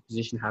sure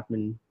acquisition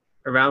happened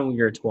around when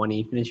you were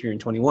 20, finished year in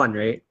 21,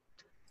 right?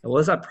 And what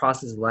was that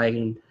process like?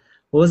 And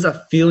what was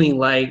that feeling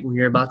like when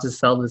you're about to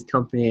sell this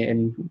company,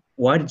 and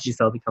why did you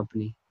sell the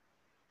company?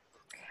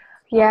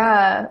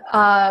 Yeah.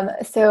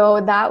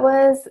 So that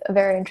was a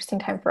very interesting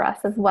time for us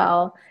as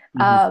well.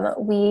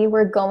 We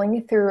were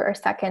going through our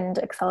second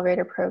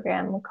accelerator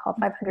program called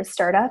 500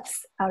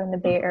 Startups out in the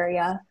Bay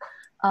Area.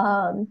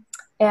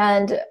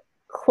 And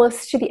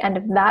close to the end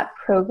of that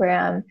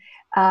program,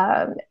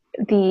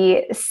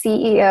 the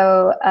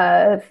CEO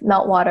of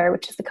Meltwater,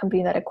 which is the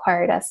company that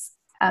acquired us,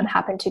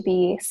 happened to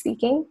be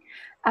speaking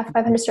at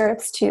 500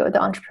 Startups to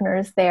the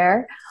entrepreneurs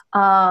there.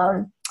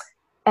 And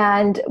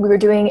we were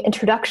doing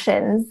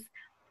introductions.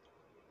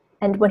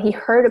 And when he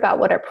heard about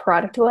what our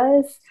product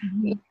was,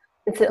 you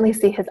could certainly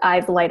see his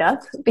eyes light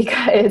up,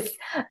 because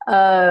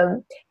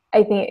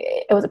I think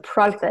it was a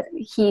product that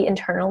he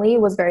internally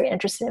was very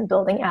interested in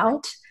building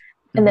out.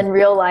 And then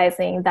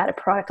realizing that a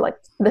product like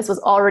this was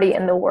already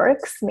in the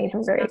works made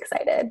him very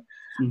excited.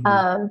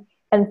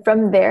 And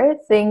from there,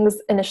 things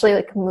initially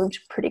like moved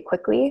pretty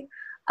quickly.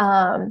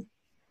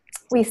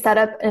 We set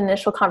up an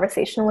initial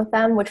conversation with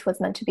them, which was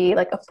meant to be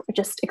like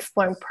just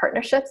exploring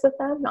partnerships with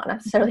them, not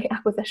necessarily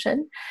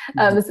acquisition.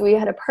 So we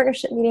had a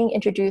partnership meeting,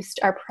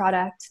 introduced our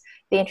product.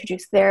 They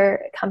introduced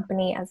their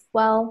company as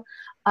well.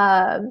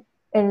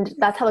 And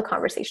that's how the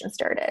conversation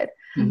started.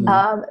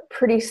 Mhm.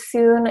 Pretty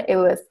soon, it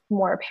was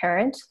more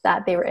apparent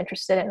that they were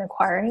interested in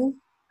acquiring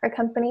our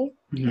company.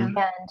 Mhm.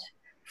 And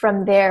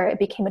from there, it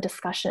became a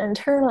discussion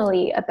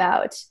internally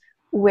about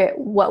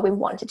what we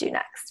wanted to do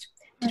next.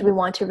 Did we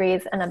want to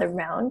raise another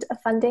round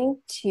of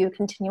funding to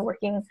continue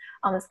working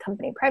on this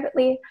company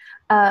privately?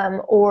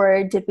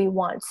 Or did we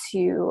want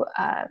to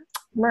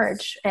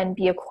merge and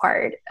be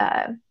acquired?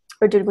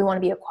 Or did we want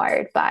to be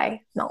acquired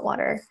by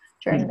Meltwater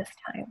during this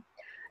time?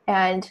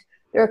 And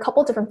there are a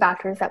couple different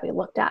factors that we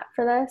looked at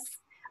for this.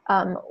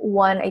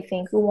 One, I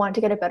think we wanted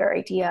to get a better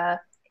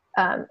idea.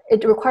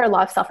 It required a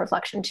lot of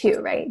self-reflection too,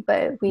 right?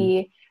 But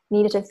we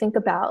needed to think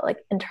about,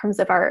 like, in terms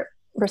of our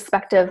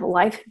respective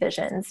life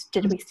visions,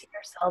 did we see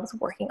ourselves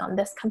working on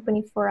this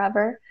company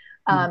forever,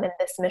 and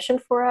this mission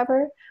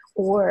forever?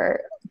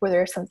 Or was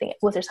there something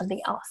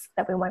else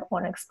that we might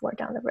want to explore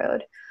down the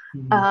road?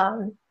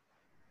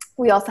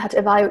 We also had to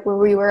evaluate where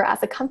we were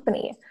as a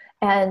company.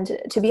 And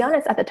to be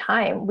honest, at the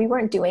time, we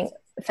weren't doing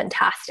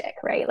fantastic,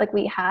 right? Like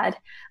we had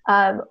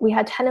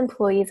 10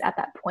 employees at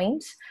that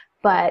point,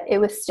 but it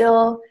was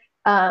still,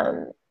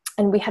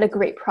 and we had a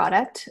great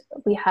product.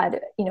 We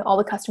had, all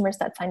the customers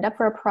that signed up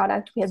for our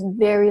product. We had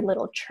very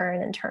little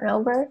churn and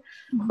turnover.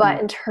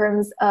 But in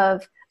terms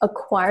of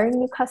acquiring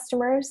new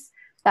customers,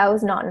 that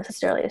was not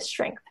necessarily a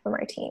strength from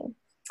our team.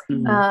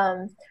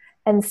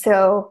 And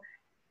so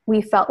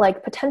we felt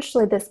like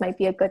potentially this might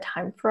be a good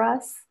time for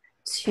us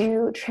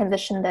to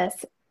transition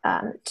this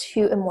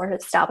to a more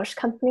established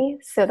company,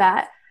 so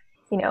that,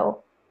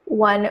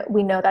 one,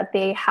 we know that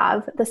they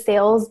have the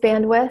sales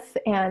bandwidth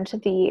and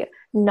the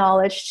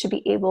knowledge to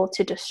be able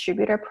to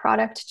distribute our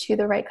product to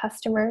the right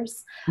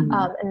customers.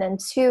 And then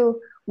two,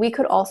 we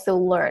could also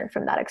learn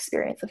from that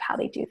experience of how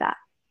they do that.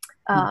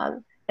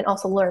 And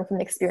also learn from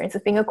the experience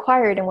of being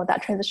acquired and what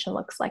that transition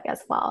looks like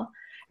as well.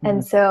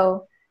 And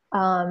so,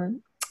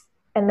 and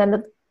then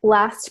the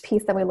last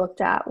piece that we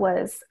looked at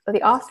was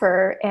the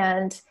offer.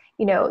 And,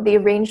 the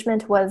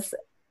arrangement was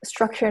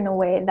structured in a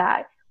way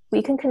that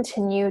we can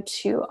continue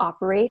to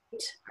operate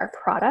our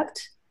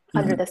product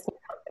under this new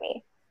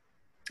company,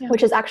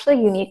 which is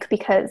actually unique,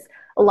 because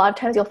a lot of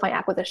times you'll find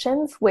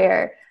acquisitions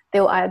where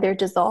they'll either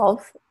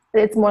dissolve.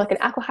 It's more like an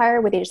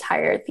acqui-hire where they just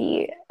hire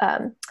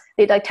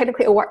they like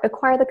technically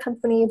acquire the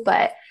company,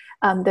 but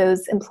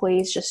those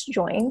employees just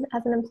join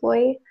as an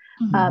employee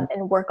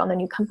and work on the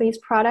new company's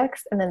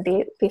products. And then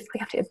they basically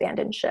have to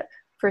abandon ship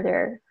for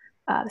their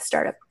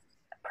startup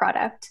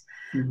product.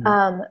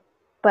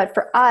 But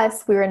for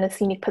us, we were in this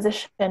unique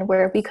position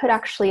where we could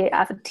actually,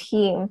 as a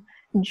team,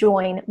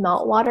 join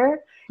Meltwater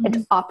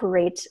and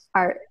operate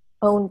our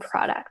own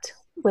product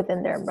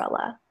within their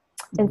umbrella.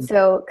 And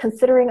so,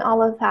 considering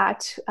all of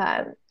that,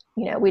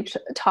 we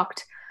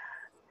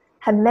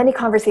had many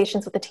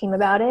conversations with the team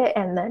about it,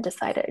 and then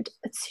decided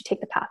to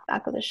take the path of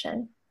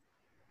acquisition.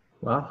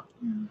 Wow,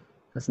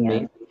 that's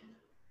amazing.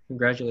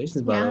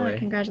 Congratulations, by the way.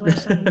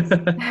 Congratulations.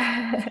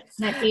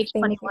 At age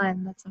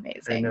 21, that's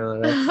amazing. I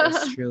know,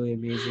 that's truly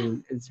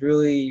amazing. It's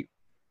really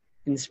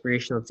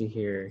inspirational to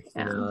hear.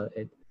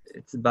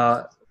 It's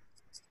about,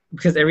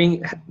 because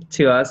everything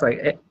to us, like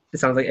it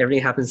sounds like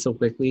everything happens so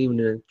quickly in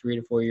a 3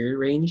 to 4 year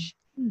range.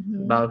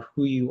 About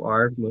who you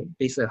are, from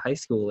basically a high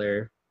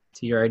schooler,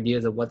 to your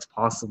ideas of what's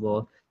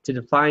possible, to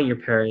defying your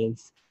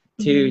parents,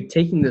 to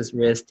taking this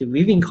risk, to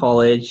leaving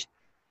college,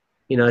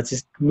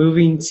 just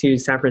moving to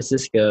San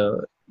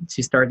Francisco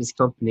to start this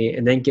company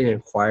and then getting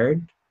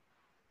acquired.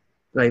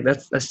 Like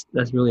that's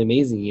really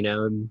amazing,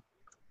 And,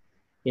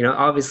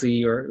 obviously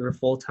you're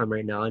full time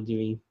right now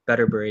doing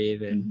Better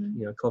Brave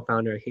and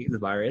co-founder of Hate the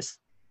Virus.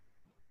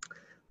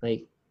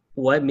 Like,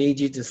 what made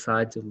you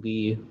decide to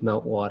leave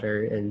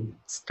Meltwater and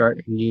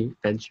start a new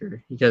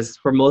venture? Because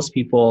for most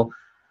people,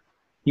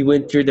 you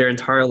went through their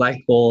entire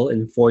life goal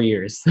in 4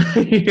 years. So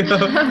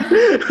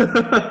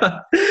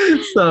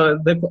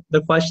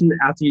the question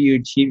after you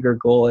achieve your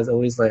goal is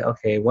always like,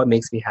 okay, what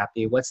makes me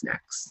happy? What's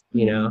next?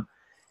 You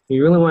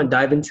really want to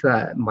dive into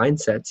that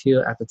mindset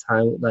too at the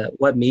time. That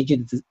what made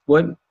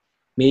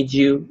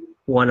you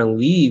want to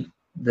leave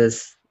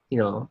this,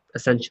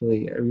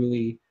 essentially a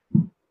really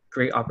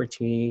great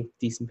opportunity,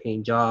 decent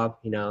paying job,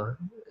 and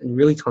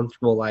really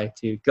comfortable life,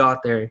 to go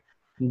out there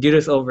and do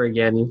this over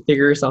again and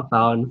figure yourself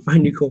out and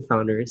find new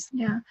co-founders.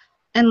 Yeah.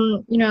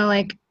 And,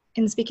 like,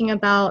 in speaking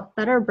about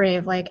Better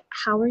Brave, like,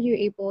 how were you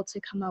able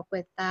to come up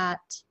with that,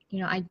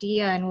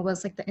 idea, and what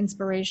was like the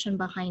inspiration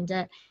behind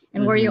it?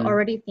 And were you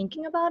already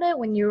thinking about it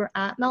when you were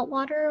at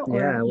Meltwater?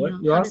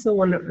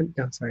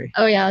 I'm sorry.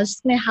 Oh yeah, I was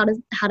just gonna,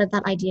 how did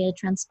that idea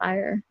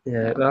transpire?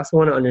 Yeah, I also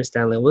want to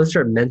understand, like, what's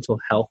your mental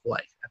health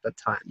like at the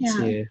time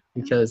too?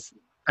 Because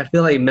I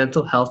feel like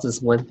mental health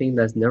is one thing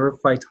that's never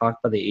quite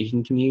talked by the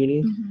Asian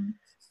community.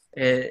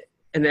 And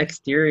in the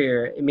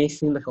exterior, it may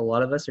seem like a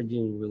lot of us are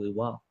doing really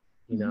well.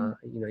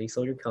 You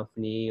sold your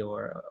company,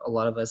 or a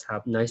lot of us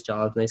have nice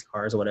jobs, nice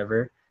cars, or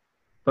whatever.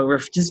 But we're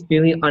just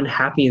feeling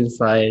unhappy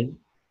inside.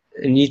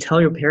 And you tell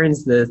your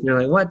parents this, and they're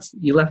like, "What?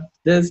 You left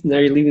this, now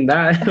you're leaving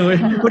that?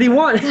 What do you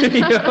want?"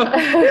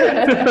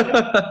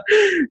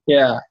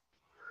 Yeah.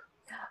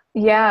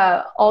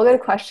 Yeah, all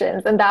good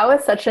questions. And that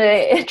was such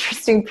an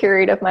interesting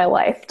period of my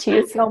life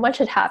too. So much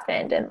had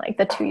happened in like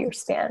the 2-year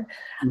span.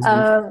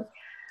 Um,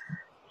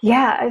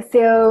 yeah,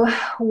 so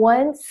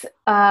once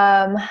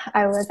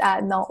I was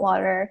at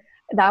Meltwater,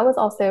 that was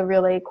also a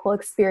really cool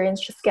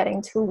experience, just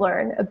getting to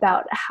learn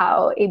about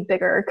how a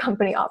bigger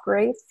company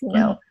operates,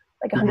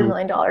 like $100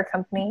 million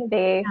company.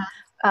 They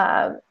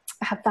have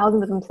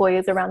thousands of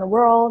employees around the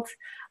world.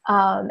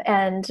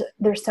 And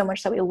there's so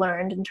much that we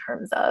learned in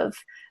terms of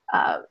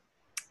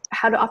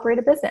how to operate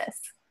a business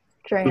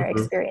during our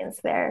experience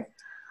there.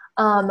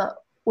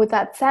 With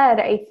that said,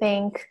 I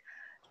think,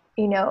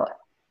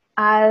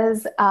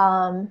 as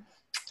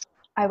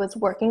I was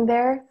working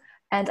there,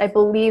 and I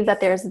believe that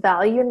there's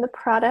value in the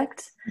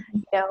product,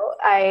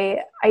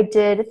 I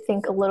did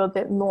think a little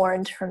bit more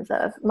in terms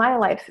of my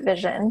life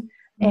vision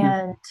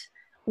and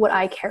what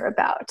I care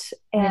about.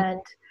 And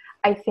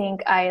I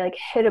think I like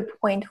hit a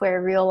point where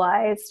I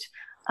realized,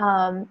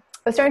 I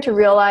was starting to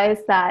realize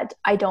that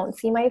I don't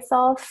see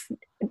myself,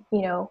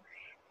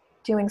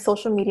 doing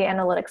social media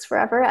analytics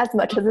forever as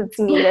much as it's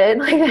needed.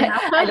 Like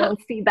I don't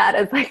see that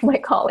as like my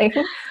calling.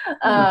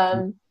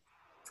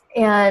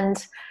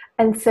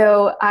 And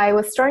so I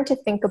was starting to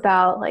think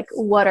about like,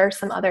 what are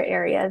some other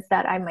areas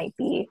that I might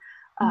be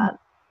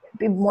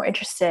more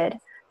interested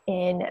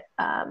in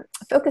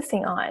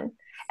focusing on.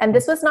 And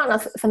this was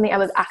not something I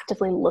was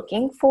actively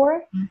looking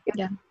for.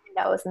 Yeah.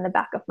 That was in the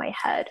back of my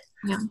head.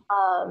 Yeah.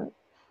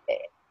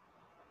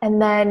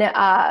 And then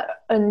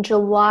in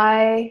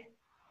July,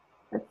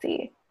 I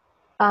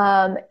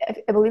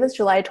believe it's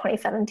July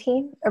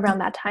 2017, around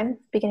that time,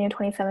 beginning of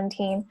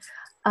 2017,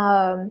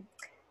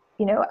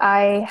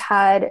 I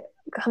had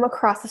come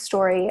across the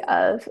story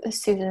of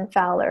Susan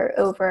Fowler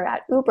over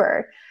at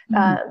Uber.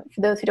 For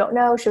those who don't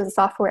know, she was a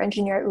software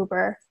engineer at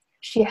Uber.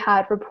 She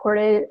had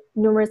reported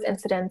numerous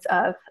incidents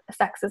of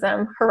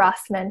sexism,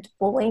 harassment,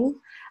 bullying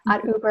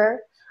at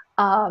Uber.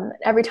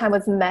 Every time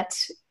was met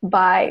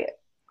by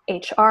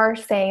HR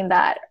saying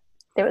that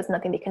there was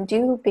nothing they can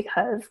do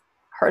because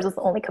hers was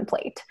the only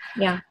complaint.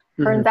 Yeah.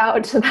 Turns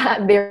out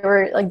that there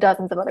were like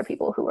dozens of other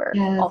people who were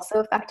also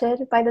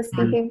affected by this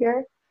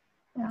behavior.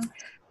 Yeah.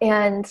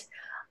 And,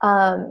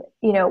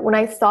 when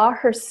I saw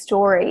her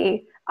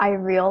story, I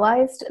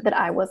realized that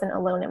I wasn't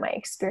alone in my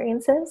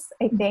experiences.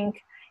 I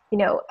think,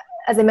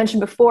 as I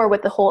mentioned before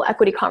with the whole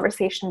equity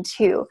conversation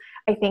too,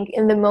 I think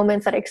in the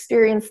moments that I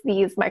experienced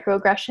these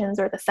microaggressions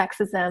or the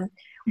sexism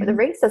or the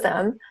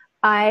racism,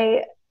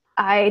 I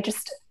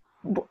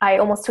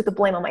almost took the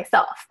blame on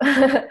myself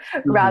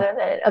rather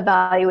than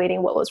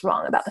evaluating what was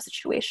wrong about the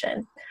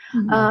situation.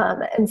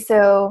 And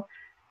so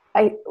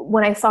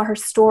when I saw her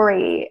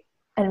story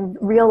and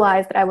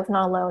realized that I was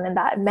not alone and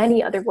that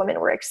many other women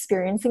were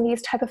experiencing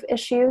these type of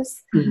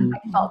issues, I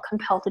felt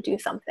compelled to do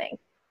something.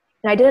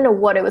 And I didn't know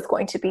what it was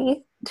going to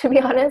be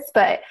honest,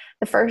 but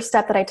the first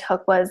step that I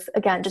took was,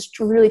 again, just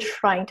really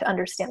trying to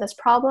understand this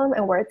problem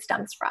and where it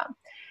stems from.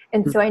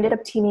 And so I ended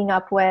up teaming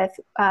up with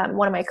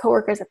one of my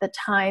coworkers at the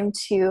time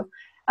to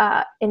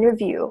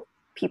interview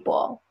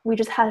people. We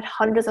just had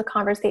hundreds of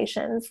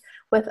conversations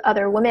with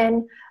other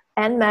women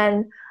and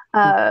men,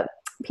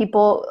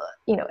 people,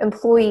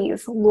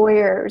 employees,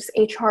 lawyers,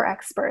 HR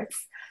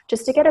experts,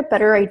 just to get a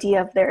better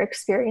idea of their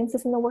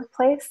experiences in the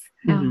workplace.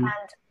 And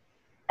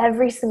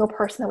every single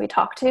person that we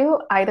talked to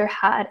either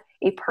had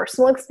a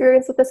personal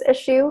experience with this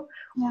issue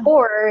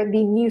or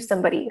they knew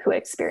somebody who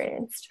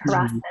experienced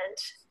harassment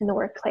in the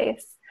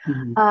workplace.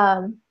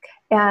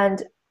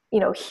 And,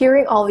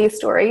 hearing all these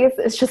stories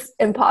is just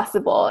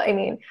impossible. I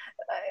mean,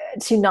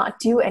 to not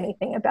do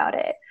anything about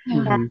it.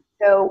 And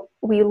so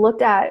we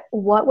looked at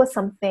what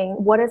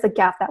is a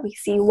gap that we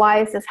see?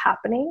 Why is this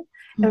happening?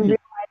 And realized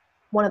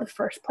one of the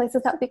first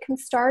places that we can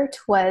start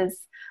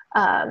was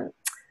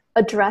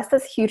address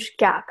this huge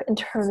gap in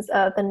terms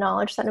of the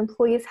knowledge that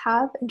employees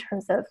have in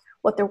terms of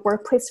what their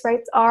workplace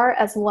rights are,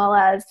 as well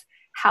as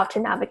how to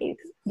navigate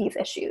these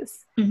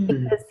issues.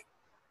 Because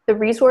the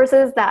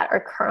resources that are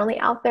currently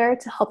out there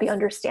to help you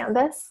understand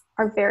this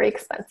are very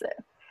expensive.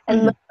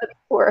 And most of the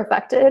people who are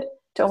affected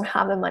don't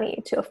have the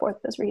money to afford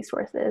those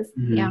resources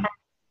and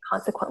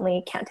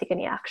consequently can't take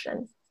any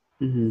action.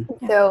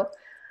 So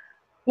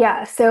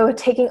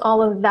taking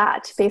all of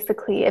that,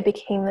 basically it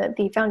became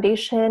the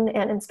foundation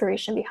and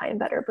inspiration behind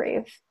Better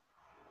Brave.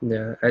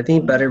 Yeah, I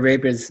think Better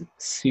Brave is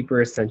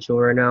super essential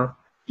right now.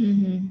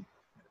 I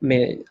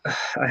mean,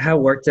 I have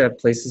worked at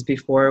places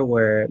before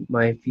where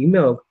my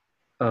female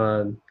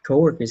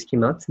coworkers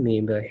came up to me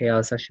and be like, hey, I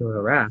was sexually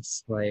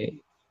harassed.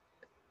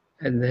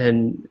 And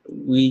then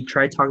we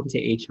tried talking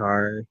to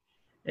HR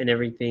and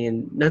everything,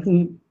 and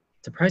nothing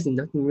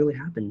really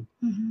happened.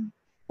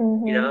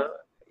 I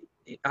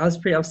was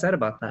pretty upset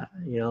about that.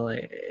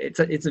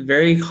 It's a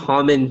very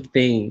common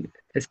thing,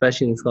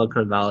 especially in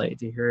Silicon Valley,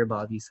 to hear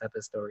about these type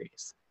of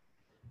stories.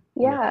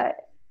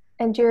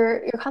 And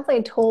you're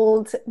constantly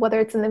told, whether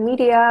it's in the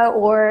media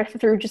or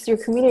through just your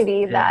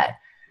community, that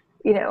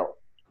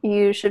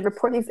you should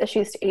report these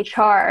issues to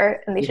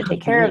HR and they should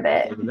take care of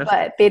it,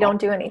 but they don't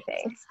do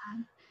anything.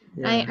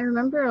 I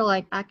remember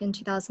like back in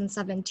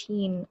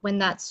 2017 when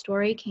that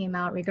story came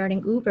out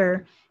regarding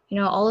Uber,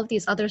 all of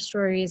these other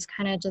stories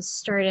kind of just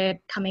started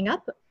coming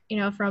up,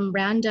 from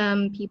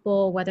random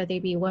people, whether they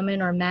be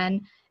women or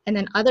men. And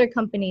then other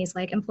companies,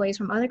 like employees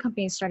from other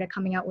companies, started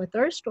coming out with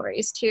their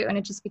stories too. And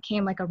it just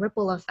became like a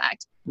ripple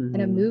effect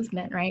and a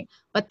movement, right?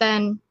 But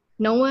then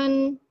no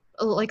one,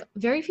 like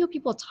very few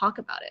people talk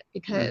about it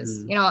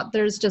because,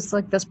 there's just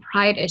like this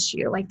pride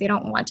issue. Like they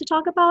don't want to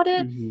talk about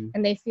it.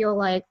 And they feel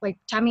like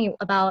tell me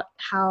about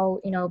how,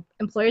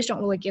 employers don't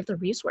really give the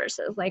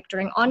resources. Like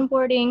during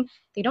onboarding,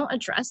 they don't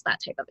address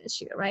that type of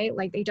issue, right?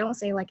 Like they don't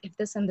say like, if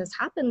this and this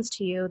happens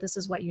to you, this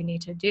is what you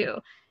need to do.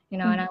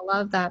 And I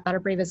love that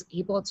Better Brave is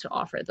able to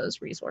offer those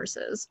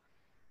resources.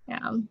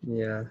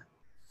 Yeah.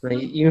 Like,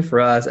 even for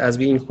us, as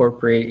we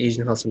incorporate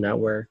Asian Hustle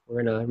Network,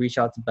 we're going to reach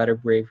out to Better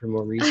Brave for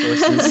more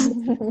resources,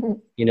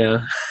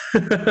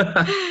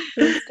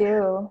 Please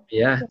do.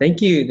 Yeah.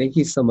 Thank you. Thank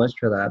you so much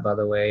for that, by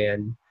the way.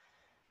 And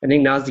I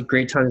think now's a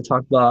great time to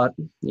talk about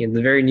the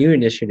very new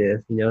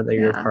initiative, that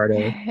you're a part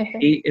of.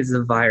 Hate is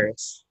a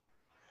Virus.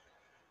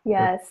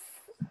 Yes.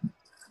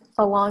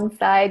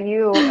 Alongside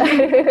you.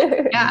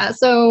 Yeah,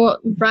 so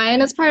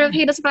Brian is part of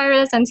Hate is a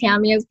Virus and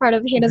Tammy is part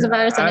of Hate is a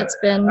Virus, and it's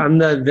been... I'm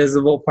the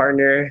visible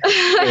partner.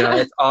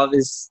 It's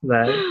obvious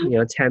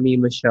that, Tammy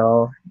and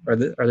Michelle are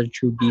the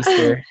true beasts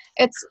here.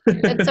 It's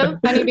so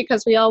funny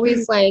because I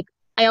always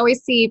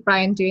see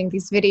Brian doing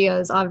these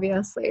videos,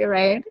 obviously,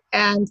 right?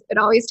 And it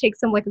always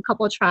takes him like a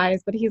couple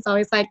tries, but he's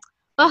always like,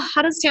 oh,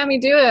 how does Tammy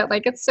do it?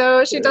 Like,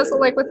 she does it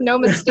like with no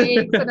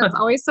mistakes, and it's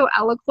always so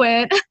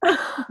eloquent.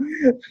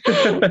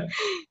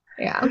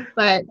 Yeah,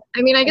 but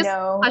I mean, I guess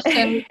the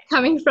question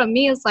coming from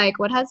me is like,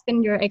 what has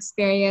been your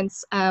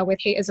experience with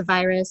Hate is a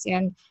Virus?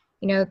 And,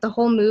 the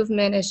whole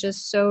movement is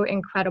just so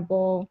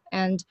incredible.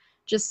 And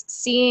just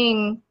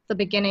seeing the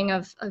beginning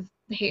of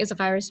the Hate is a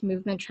Virus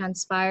movement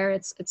transpire,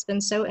 it's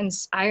been so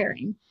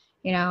inspiring,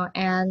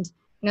 and,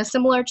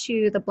 similar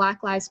to the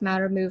Black Lives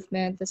Matter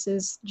movement, this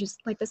is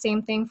just like the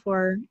same thing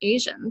for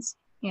Asians,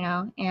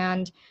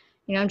 and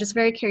I'm just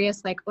very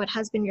curious, like, what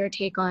has been your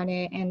take on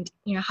it? And,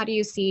 how do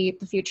you see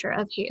the future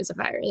of Hate is a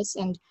Virus?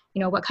 And,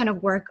 what kind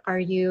of work are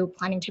you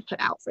planning to put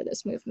out for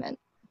this movement?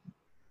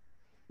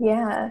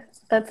 Yeah,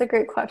 that's a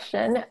great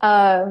question.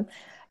 I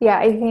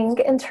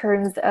think in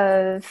terms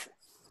of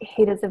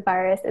Hate is a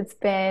Virus, it's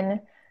been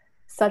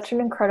such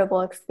an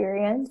incredible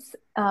experience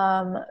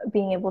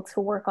being able to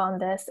work on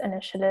this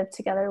initiative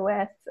together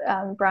with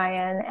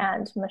Brian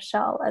and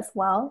Michelle as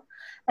well,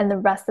 and the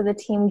rest of the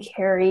team,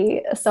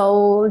 Carrie,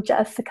 Sol,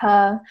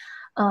 Jessica,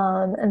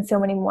 and so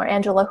many more,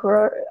 Angela, who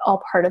are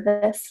all part of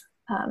this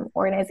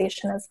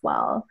organization as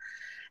well.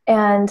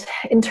 And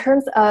in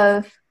terms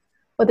of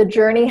what the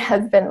journey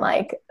has been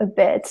like a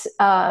bit,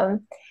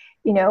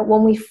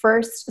 when we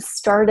first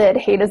started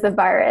Hate is a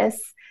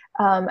Virus,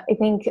 I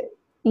think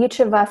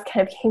each of us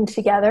kind of came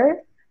together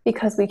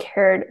because we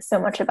cared so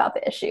much about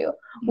the issue.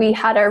 We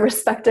had our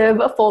respective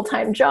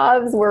full-time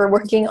jobs. We're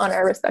working on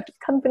our respective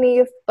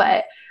companies,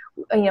 but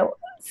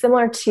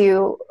similar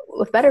to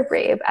with Better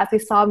Brave, as we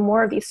saw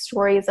more of these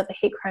stories of the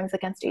hate crimes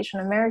against Asian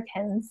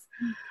Americans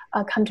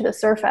come to the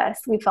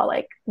surface, we each felt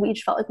like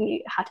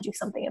we had to do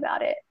something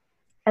about it.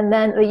 And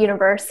then the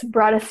universe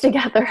brought us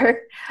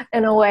together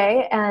in a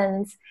way,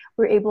 and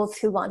we're able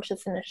to launch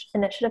this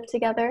initiative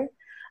together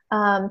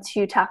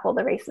to tackle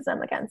the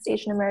racism against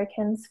Asian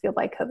Americans fueled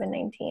by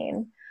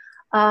COVID-19.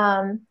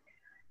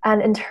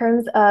 And in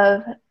terms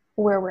of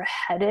where we're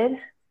headed,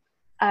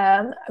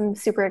 I'm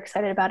super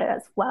excited about it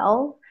as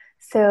well.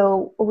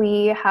 So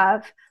we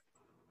have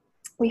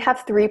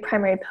 3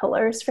 primary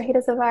pillars for Hate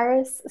is a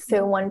Virus.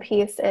 So one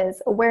piece is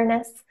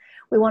awareness.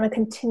 We want to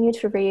continue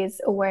to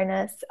raise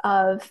awareness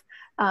of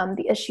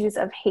the issues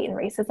of hate and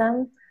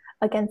racism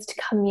against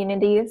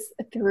communities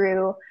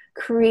through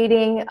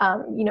creating,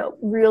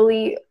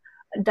 really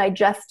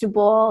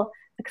digestible,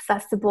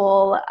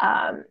 accessible,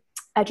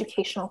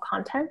 educational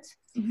content,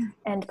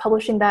 and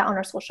publishing that on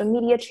our social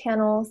media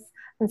channels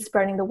and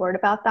spreading the word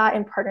about that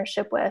in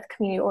partnership with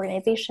community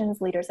organizations,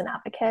 leaders, and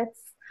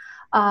advocates.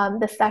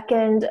 The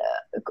second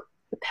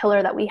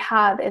pillar that we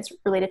have is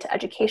related to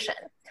education.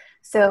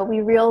 So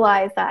we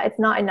realize that it's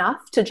not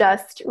enough to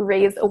just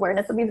raise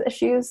awareness of these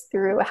issues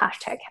through a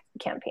hashtag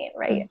campaign,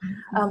 right?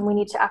 We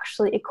need to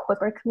actually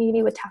equip our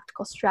community with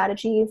tactical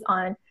strategies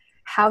on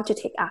how to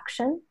take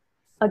action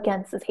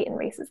against this hate and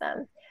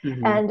racism.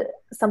 And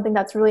something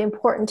that's really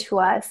important to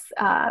us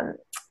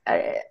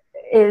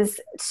is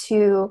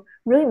to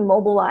really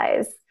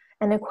mobilize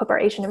and equip our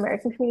Asian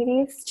American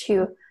communities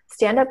to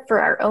stand up for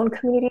our own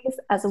communities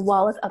as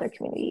well as other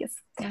communities,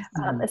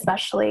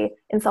 especially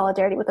in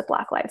solidarity with the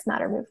Black Lives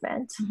Matter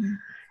movement.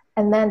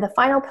 And then the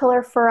final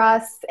pillar for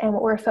us and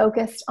what we're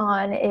focused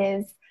on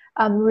is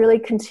really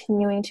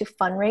continuing to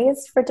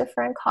fundraise for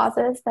different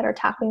causes that are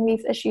tackling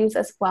these issues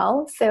as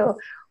well. So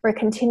we're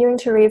continuing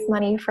to raise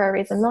money for our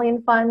Raise a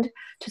Million Fund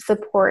to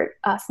support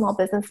small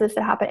businesses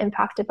that have been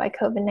impacted by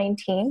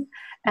COVID-19.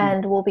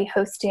 And we'll be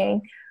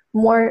hosting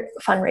more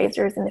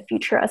fundraisers in the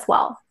future as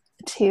well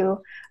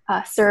to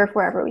serve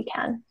wherever we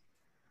can.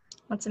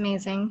 That's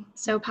amazing.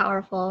 So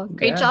powerful.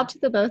 Great Yeah. job to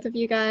the both of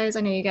you guys.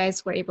 I know you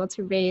guys were able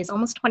to raise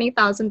almost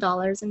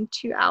 $20,000 in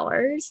 2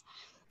 hours.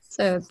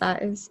 So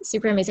that is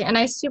super amazing. And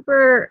I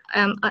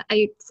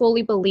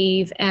fully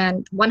believe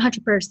and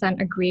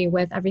 100% agree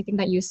with everything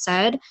that you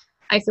said.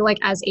 I feel like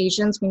as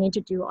Asians, we need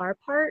to do our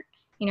part,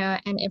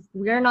 and if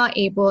we're not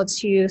able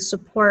to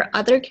support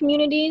other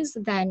communities,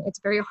 then it's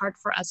very hard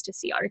for us to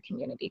see our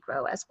community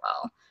grow as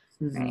well.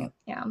 Mhm. Right.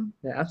 Yeah.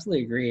 Yeah,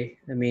 absolutely agree.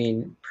 I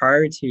mean,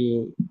 prior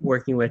to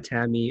working with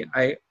Tammy,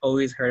 I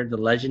always heard the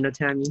legend of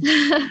Tammy.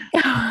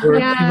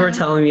 People were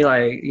telling me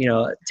like,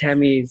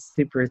 Tammy's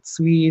super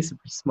sweet,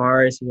 super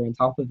smart, super on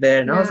top of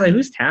it. And I was like,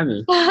 who's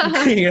Tammy?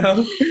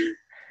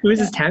 Who's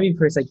this Tammy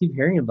person I keep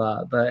hearing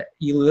about? But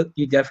you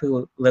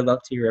definitely live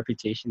up to your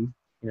reputation.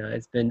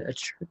 It's been a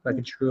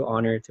true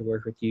honor to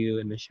work with you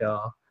and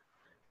Michelle.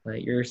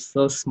 Like, you're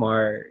so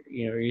smart,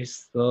 you're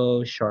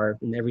so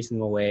sharp in every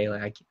single way.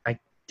 Like, I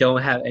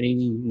don't have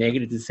anything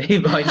negative to say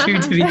about you,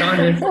 to be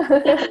honest.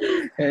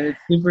 And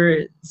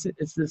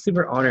it's a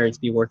super honor to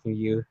be working with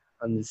you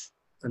on this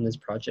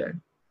project.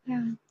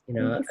 Yeah. Thank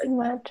you so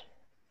much.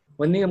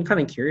 One thing I'm kind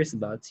of curious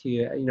about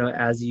too,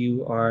 as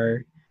you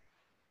are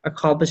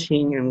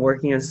accomplishing and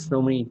working on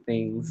so many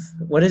things,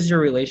 what is your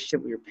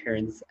relationship with your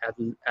parents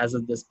as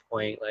of this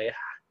point? Like,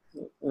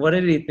 what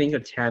did they think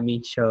of Tammy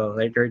Cho,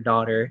 like their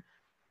daughter?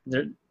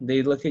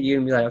 They look at you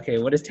and be like, okay,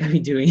 what is Tammy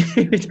doing?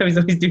 Tammy's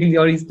always doing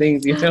all these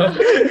things,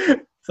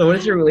 So what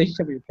is your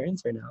relationship with your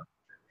parents right now?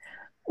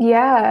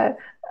 Yeah,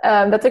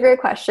 that's a great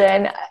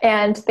question.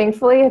 And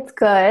thankfully it's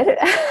good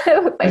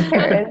with my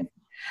parents.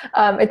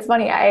 It's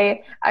funny,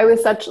 I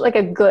was such like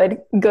a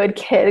good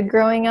kid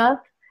growing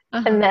up.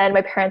 And then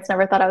my parents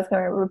never thought I was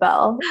going to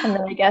rebel. And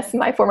then I guess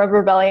my form of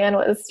rebellion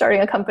was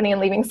starting a company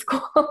and leaving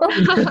school.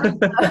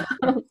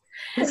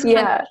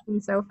 Yeah.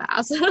 So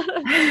fast.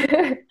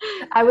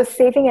 I was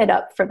saving it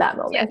up for that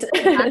moment. Yes,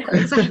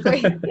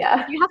 exactly.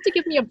 Yeah. You have to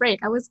give me a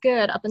break. I was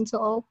good up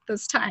until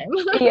this time.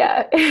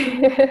 Yeah.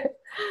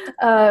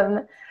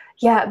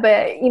 Yeah,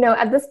 but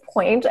at this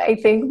point, I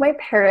think my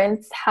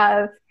parents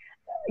have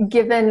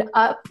given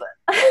up,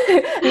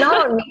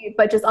 not on me,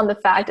 but just on the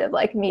fact of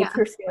like me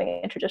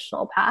pursuing a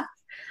traditional path.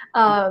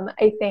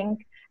 I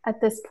think at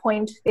this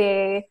point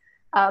I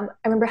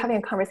remember having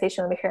a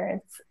conversation with my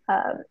parents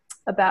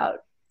about,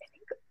 I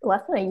think,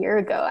 less than a year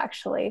ago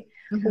actually,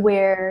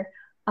 where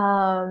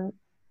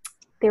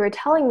they were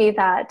telling me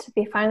that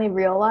they finally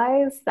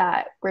realized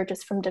that we're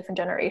just from different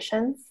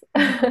generations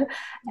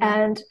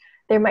and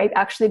there might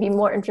actually be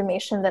more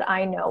information that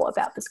I know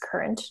about this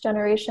current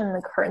generation,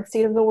 the current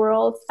state of the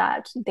world,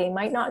 that they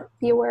might not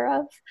be aware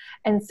of.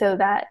 And so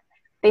that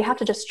they have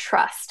to just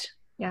trust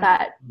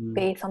that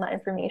based on that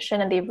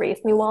information, and they've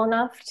raised me well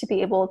enough to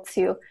be able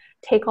to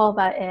take all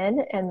that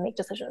in and make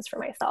decisions for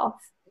myself,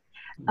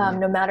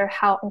 no matter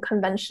how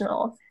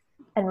unconventional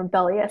and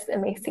rebellious it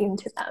may seem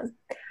to them.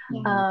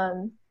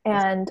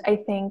 And I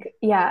think,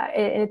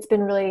 it's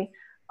been really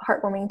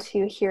heartwarming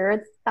to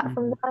hear that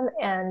from them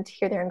and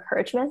hear their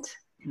encouragement.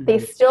 They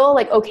still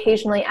like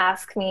occasionally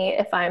ask me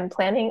if I'm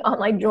planning on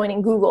like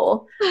joining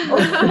Google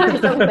or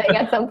something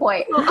at some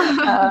point.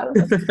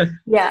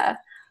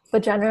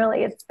 But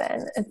generally it's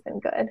been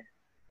good.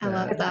 I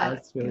love that.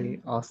 That's really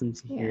awesome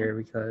to hear,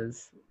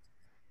 because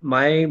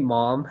my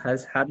mom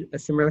has had a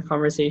similar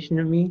conversation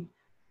with me,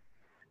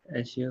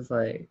 and she was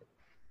like,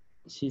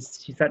 she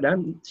sat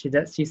down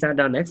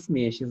next to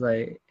me and she's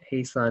like,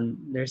 hey son,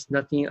 there's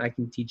nothing I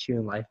can teach you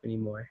in life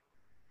anymore.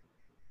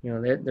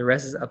 The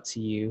rest is up to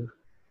you.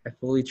 I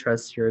fully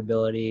trust your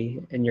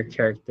ability and your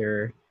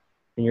character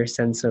and your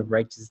sense of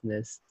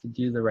righteousness to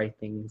do the right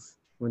things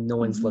when no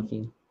one's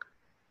looking.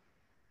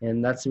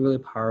 And that's really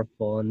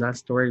powerful. And that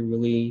story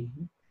really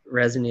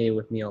resonated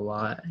with me a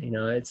lot.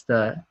 It's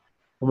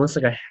almost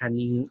like a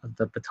handing of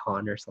the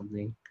baton or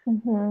something,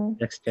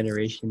 next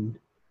generation,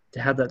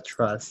 to have that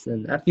trust.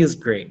 And that feels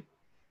great.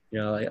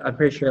 Like, I'm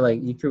pretty sure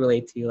like you can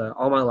relate to, like,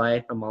 all my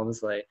life my mom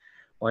was like,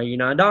 why are you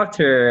not a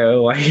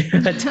doctor? Why are you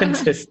not a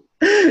dentist?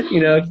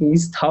 Can you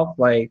stop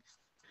doing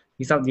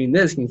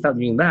this? Can you stop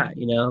doing that?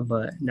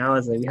 But now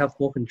it's like we have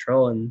full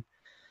control, and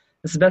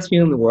it's the best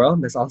feeling in the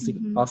world. That's also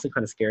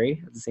kind of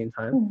scary at the same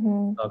time.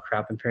 Oh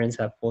crap, and parents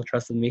have full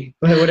trust in me.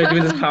 What do I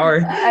do with this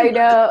power? I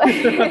know.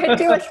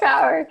 Too much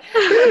power.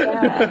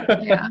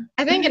 Yeah.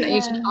 I think in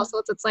Asian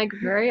households, it's like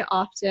very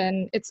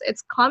often, it's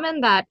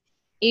common that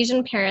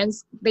Asian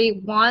parents, they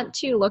want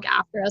to look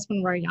after us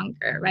when we're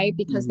younger, right?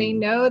 Because they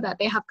know that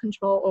they have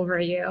control over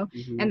you,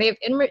 and they've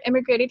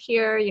immigrated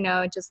here,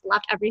 just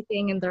left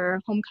everything in their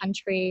home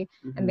country,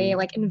 and they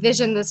like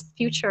envision this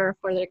future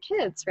for their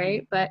kids,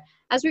 right? But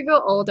as we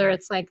grow older,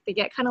 it's like they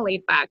get kind of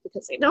laid back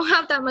because they don't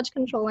have that much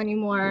control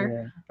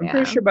anymore. I'm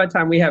pretty sure by the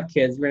time we have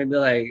kids, we're gonna be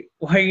like,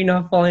 why are you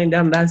not following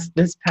down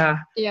this path?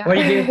 Why are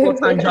you getting a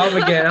full-time job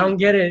again? I don't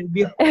get it.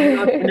 Be an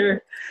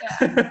entrepreneur.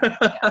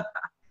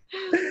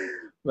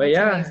 But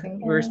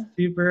we're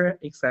super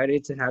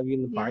excited to have you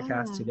in the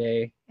podcast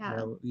today.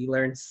 We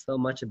learned so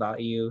much about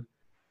you,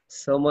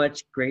 so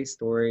much great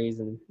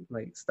stories and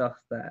like stuff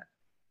that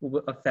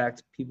will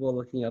affect people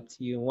looking up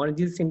to you and want to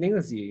do the same thing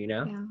as you, you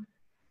know? Yeah.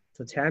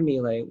 So Tammy,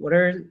 like,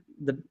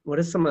 what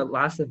is some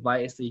last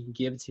advice that you can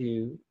give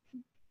to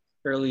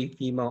early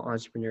female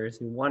entrepreneurs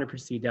who want to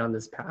pursue down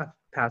this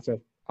path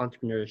of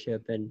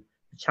entrepreneurship and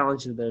the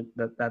challenges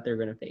that they're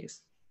going to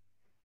face?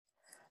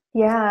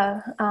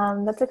 Yeah,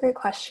 that's a great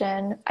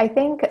question. I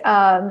think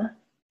the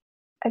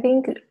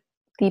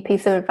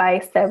piece of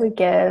advice that I would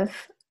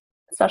give,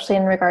 especially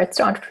in regards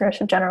to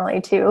entrepreneurship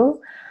generally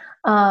too,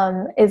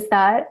 is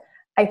that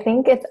I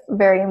think it's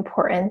very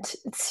important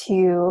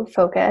to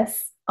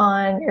focus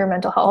on your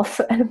mental health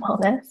and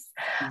wellness,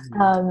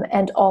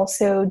 and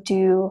also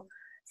do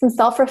some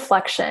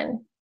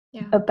self-reflection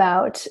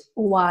about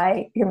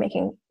why you're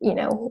making,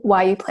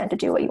 why you plan to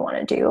do what you want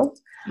to do.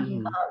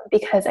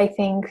 Because I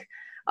think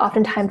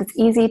oftentimes it's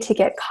easy to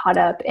get caught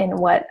up in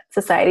what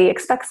society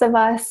expects of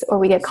us, or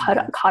we get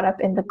caught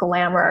up in the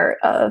glamour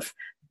of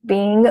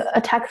being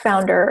a tech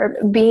founder,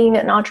 or being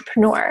an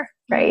entrepreneur,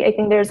 right? I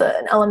think there's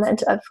an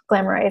element of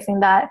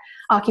glamorizing that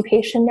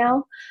occupation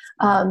now.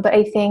 But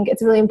I think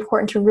it's really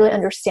important to really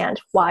understand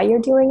why you're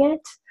doing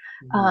it,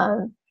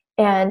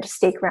 and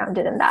stay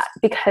grounded in that,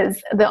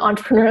 because the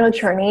entrepreneurial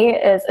journey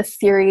is a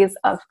series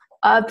of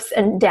ups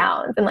and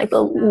downs, and like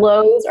the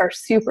lows are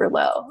super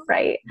low,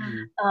 right?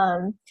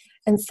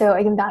 And so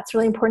I think that's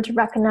really important to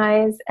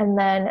recognize. And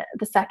then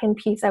the second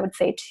piece I would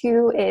say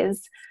too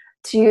is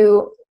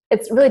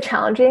it's really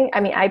challenging.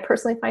 I mean, I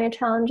personally find it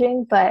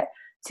challenging, but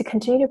to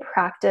continue to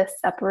practice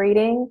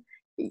separating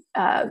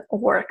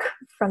work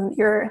from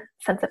your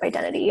sense of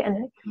identity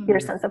and your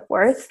sense of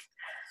worth.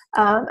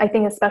 I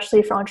think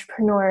especially for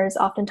entrepreneurs,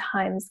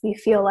 oftentimes we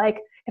feel like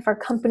if our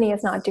company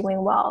is not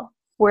doing well,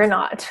 we're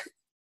not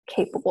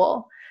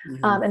capable,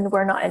 and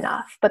we're not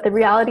enough. But the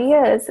reality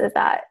is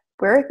that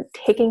we're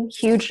taking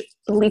huge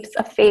leaps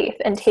of faith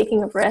and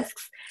taking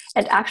risks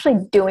and actually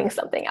doing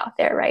something out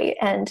there, right?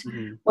 And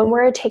when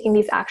we're taking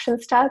these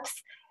action steps,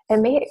 we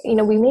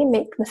may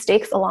make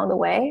mistakes along the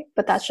way,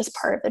 but that's just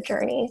part of the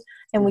journey.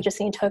 And we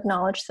just need to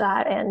acknowledge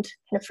that and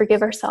kind of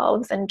forgive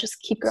ourselves and just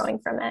keep growing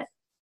from it.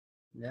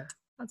 Yeah.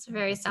 That's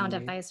very sound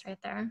advice right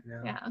there.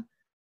 Yeah.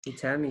 Hey,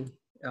 Tammy,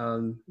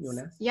 you want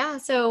to ask? Yeah.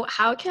 So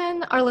how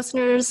can our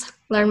listeners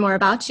learn more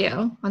about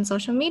you on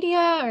social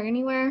media or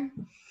anywhere?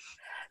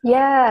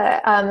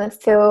 Yeah.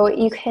 So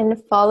you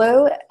can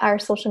follow our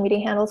social media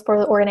handles for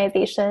the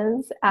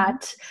organizations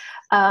at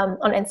on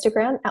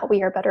Instagram at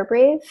We Are Better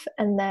Brave,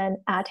 and then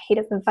at Hate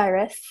Is a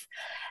Virus.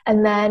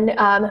 And then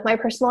my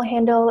personal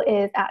handle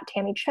is at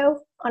Tammy Cho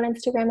on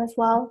Instagram as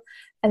well.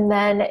 And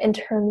then in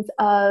terms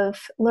of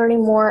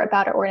learning more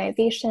about our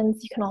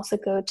organizations, you can also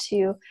go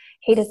to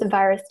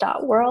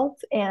hateisthevirus.world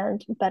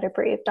and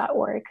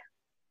betterbrave.org.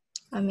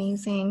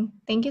 Amazing.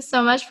 Thank you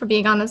so much for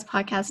being on this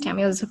podcast,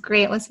 Tammy. It was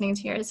great listening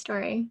to your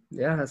story.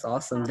 Yeah, that's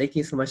awesome. Thank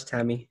you so much,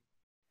 Tammy.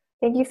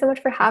 Thank you so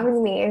much for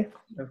having me.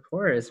 Of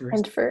course.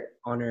 We're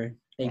honored.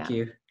 Thank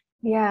you.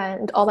 Yeah,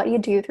 and all that you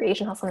do through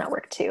Asian Hustle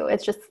Network too.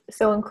 It's just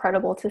so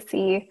incredible to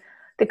see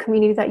the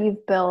community that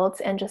you've built,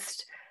 and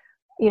just,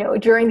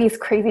 during these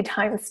crazy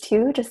times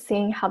too, just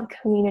seeing how the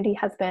community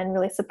has been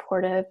really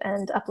supportive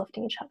and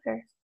uplifting each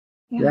other.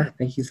 Yeah,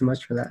 thank you so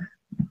much for that.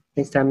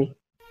 Thanks, Tammy.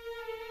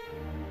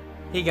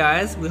 Hey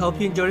guys, we hope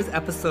you enjoyed this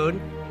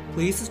episode.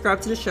 Please subscribe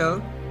to the show.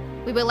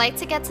 We would like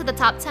to get to the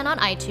top 10 on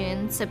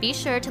iTunes, so be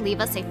sure to leave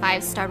us a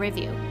 5-star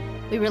review.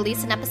 We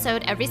release an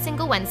episode every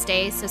single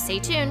Wednesday, so stay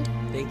tuned.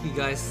 Thank you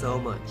guys so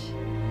much.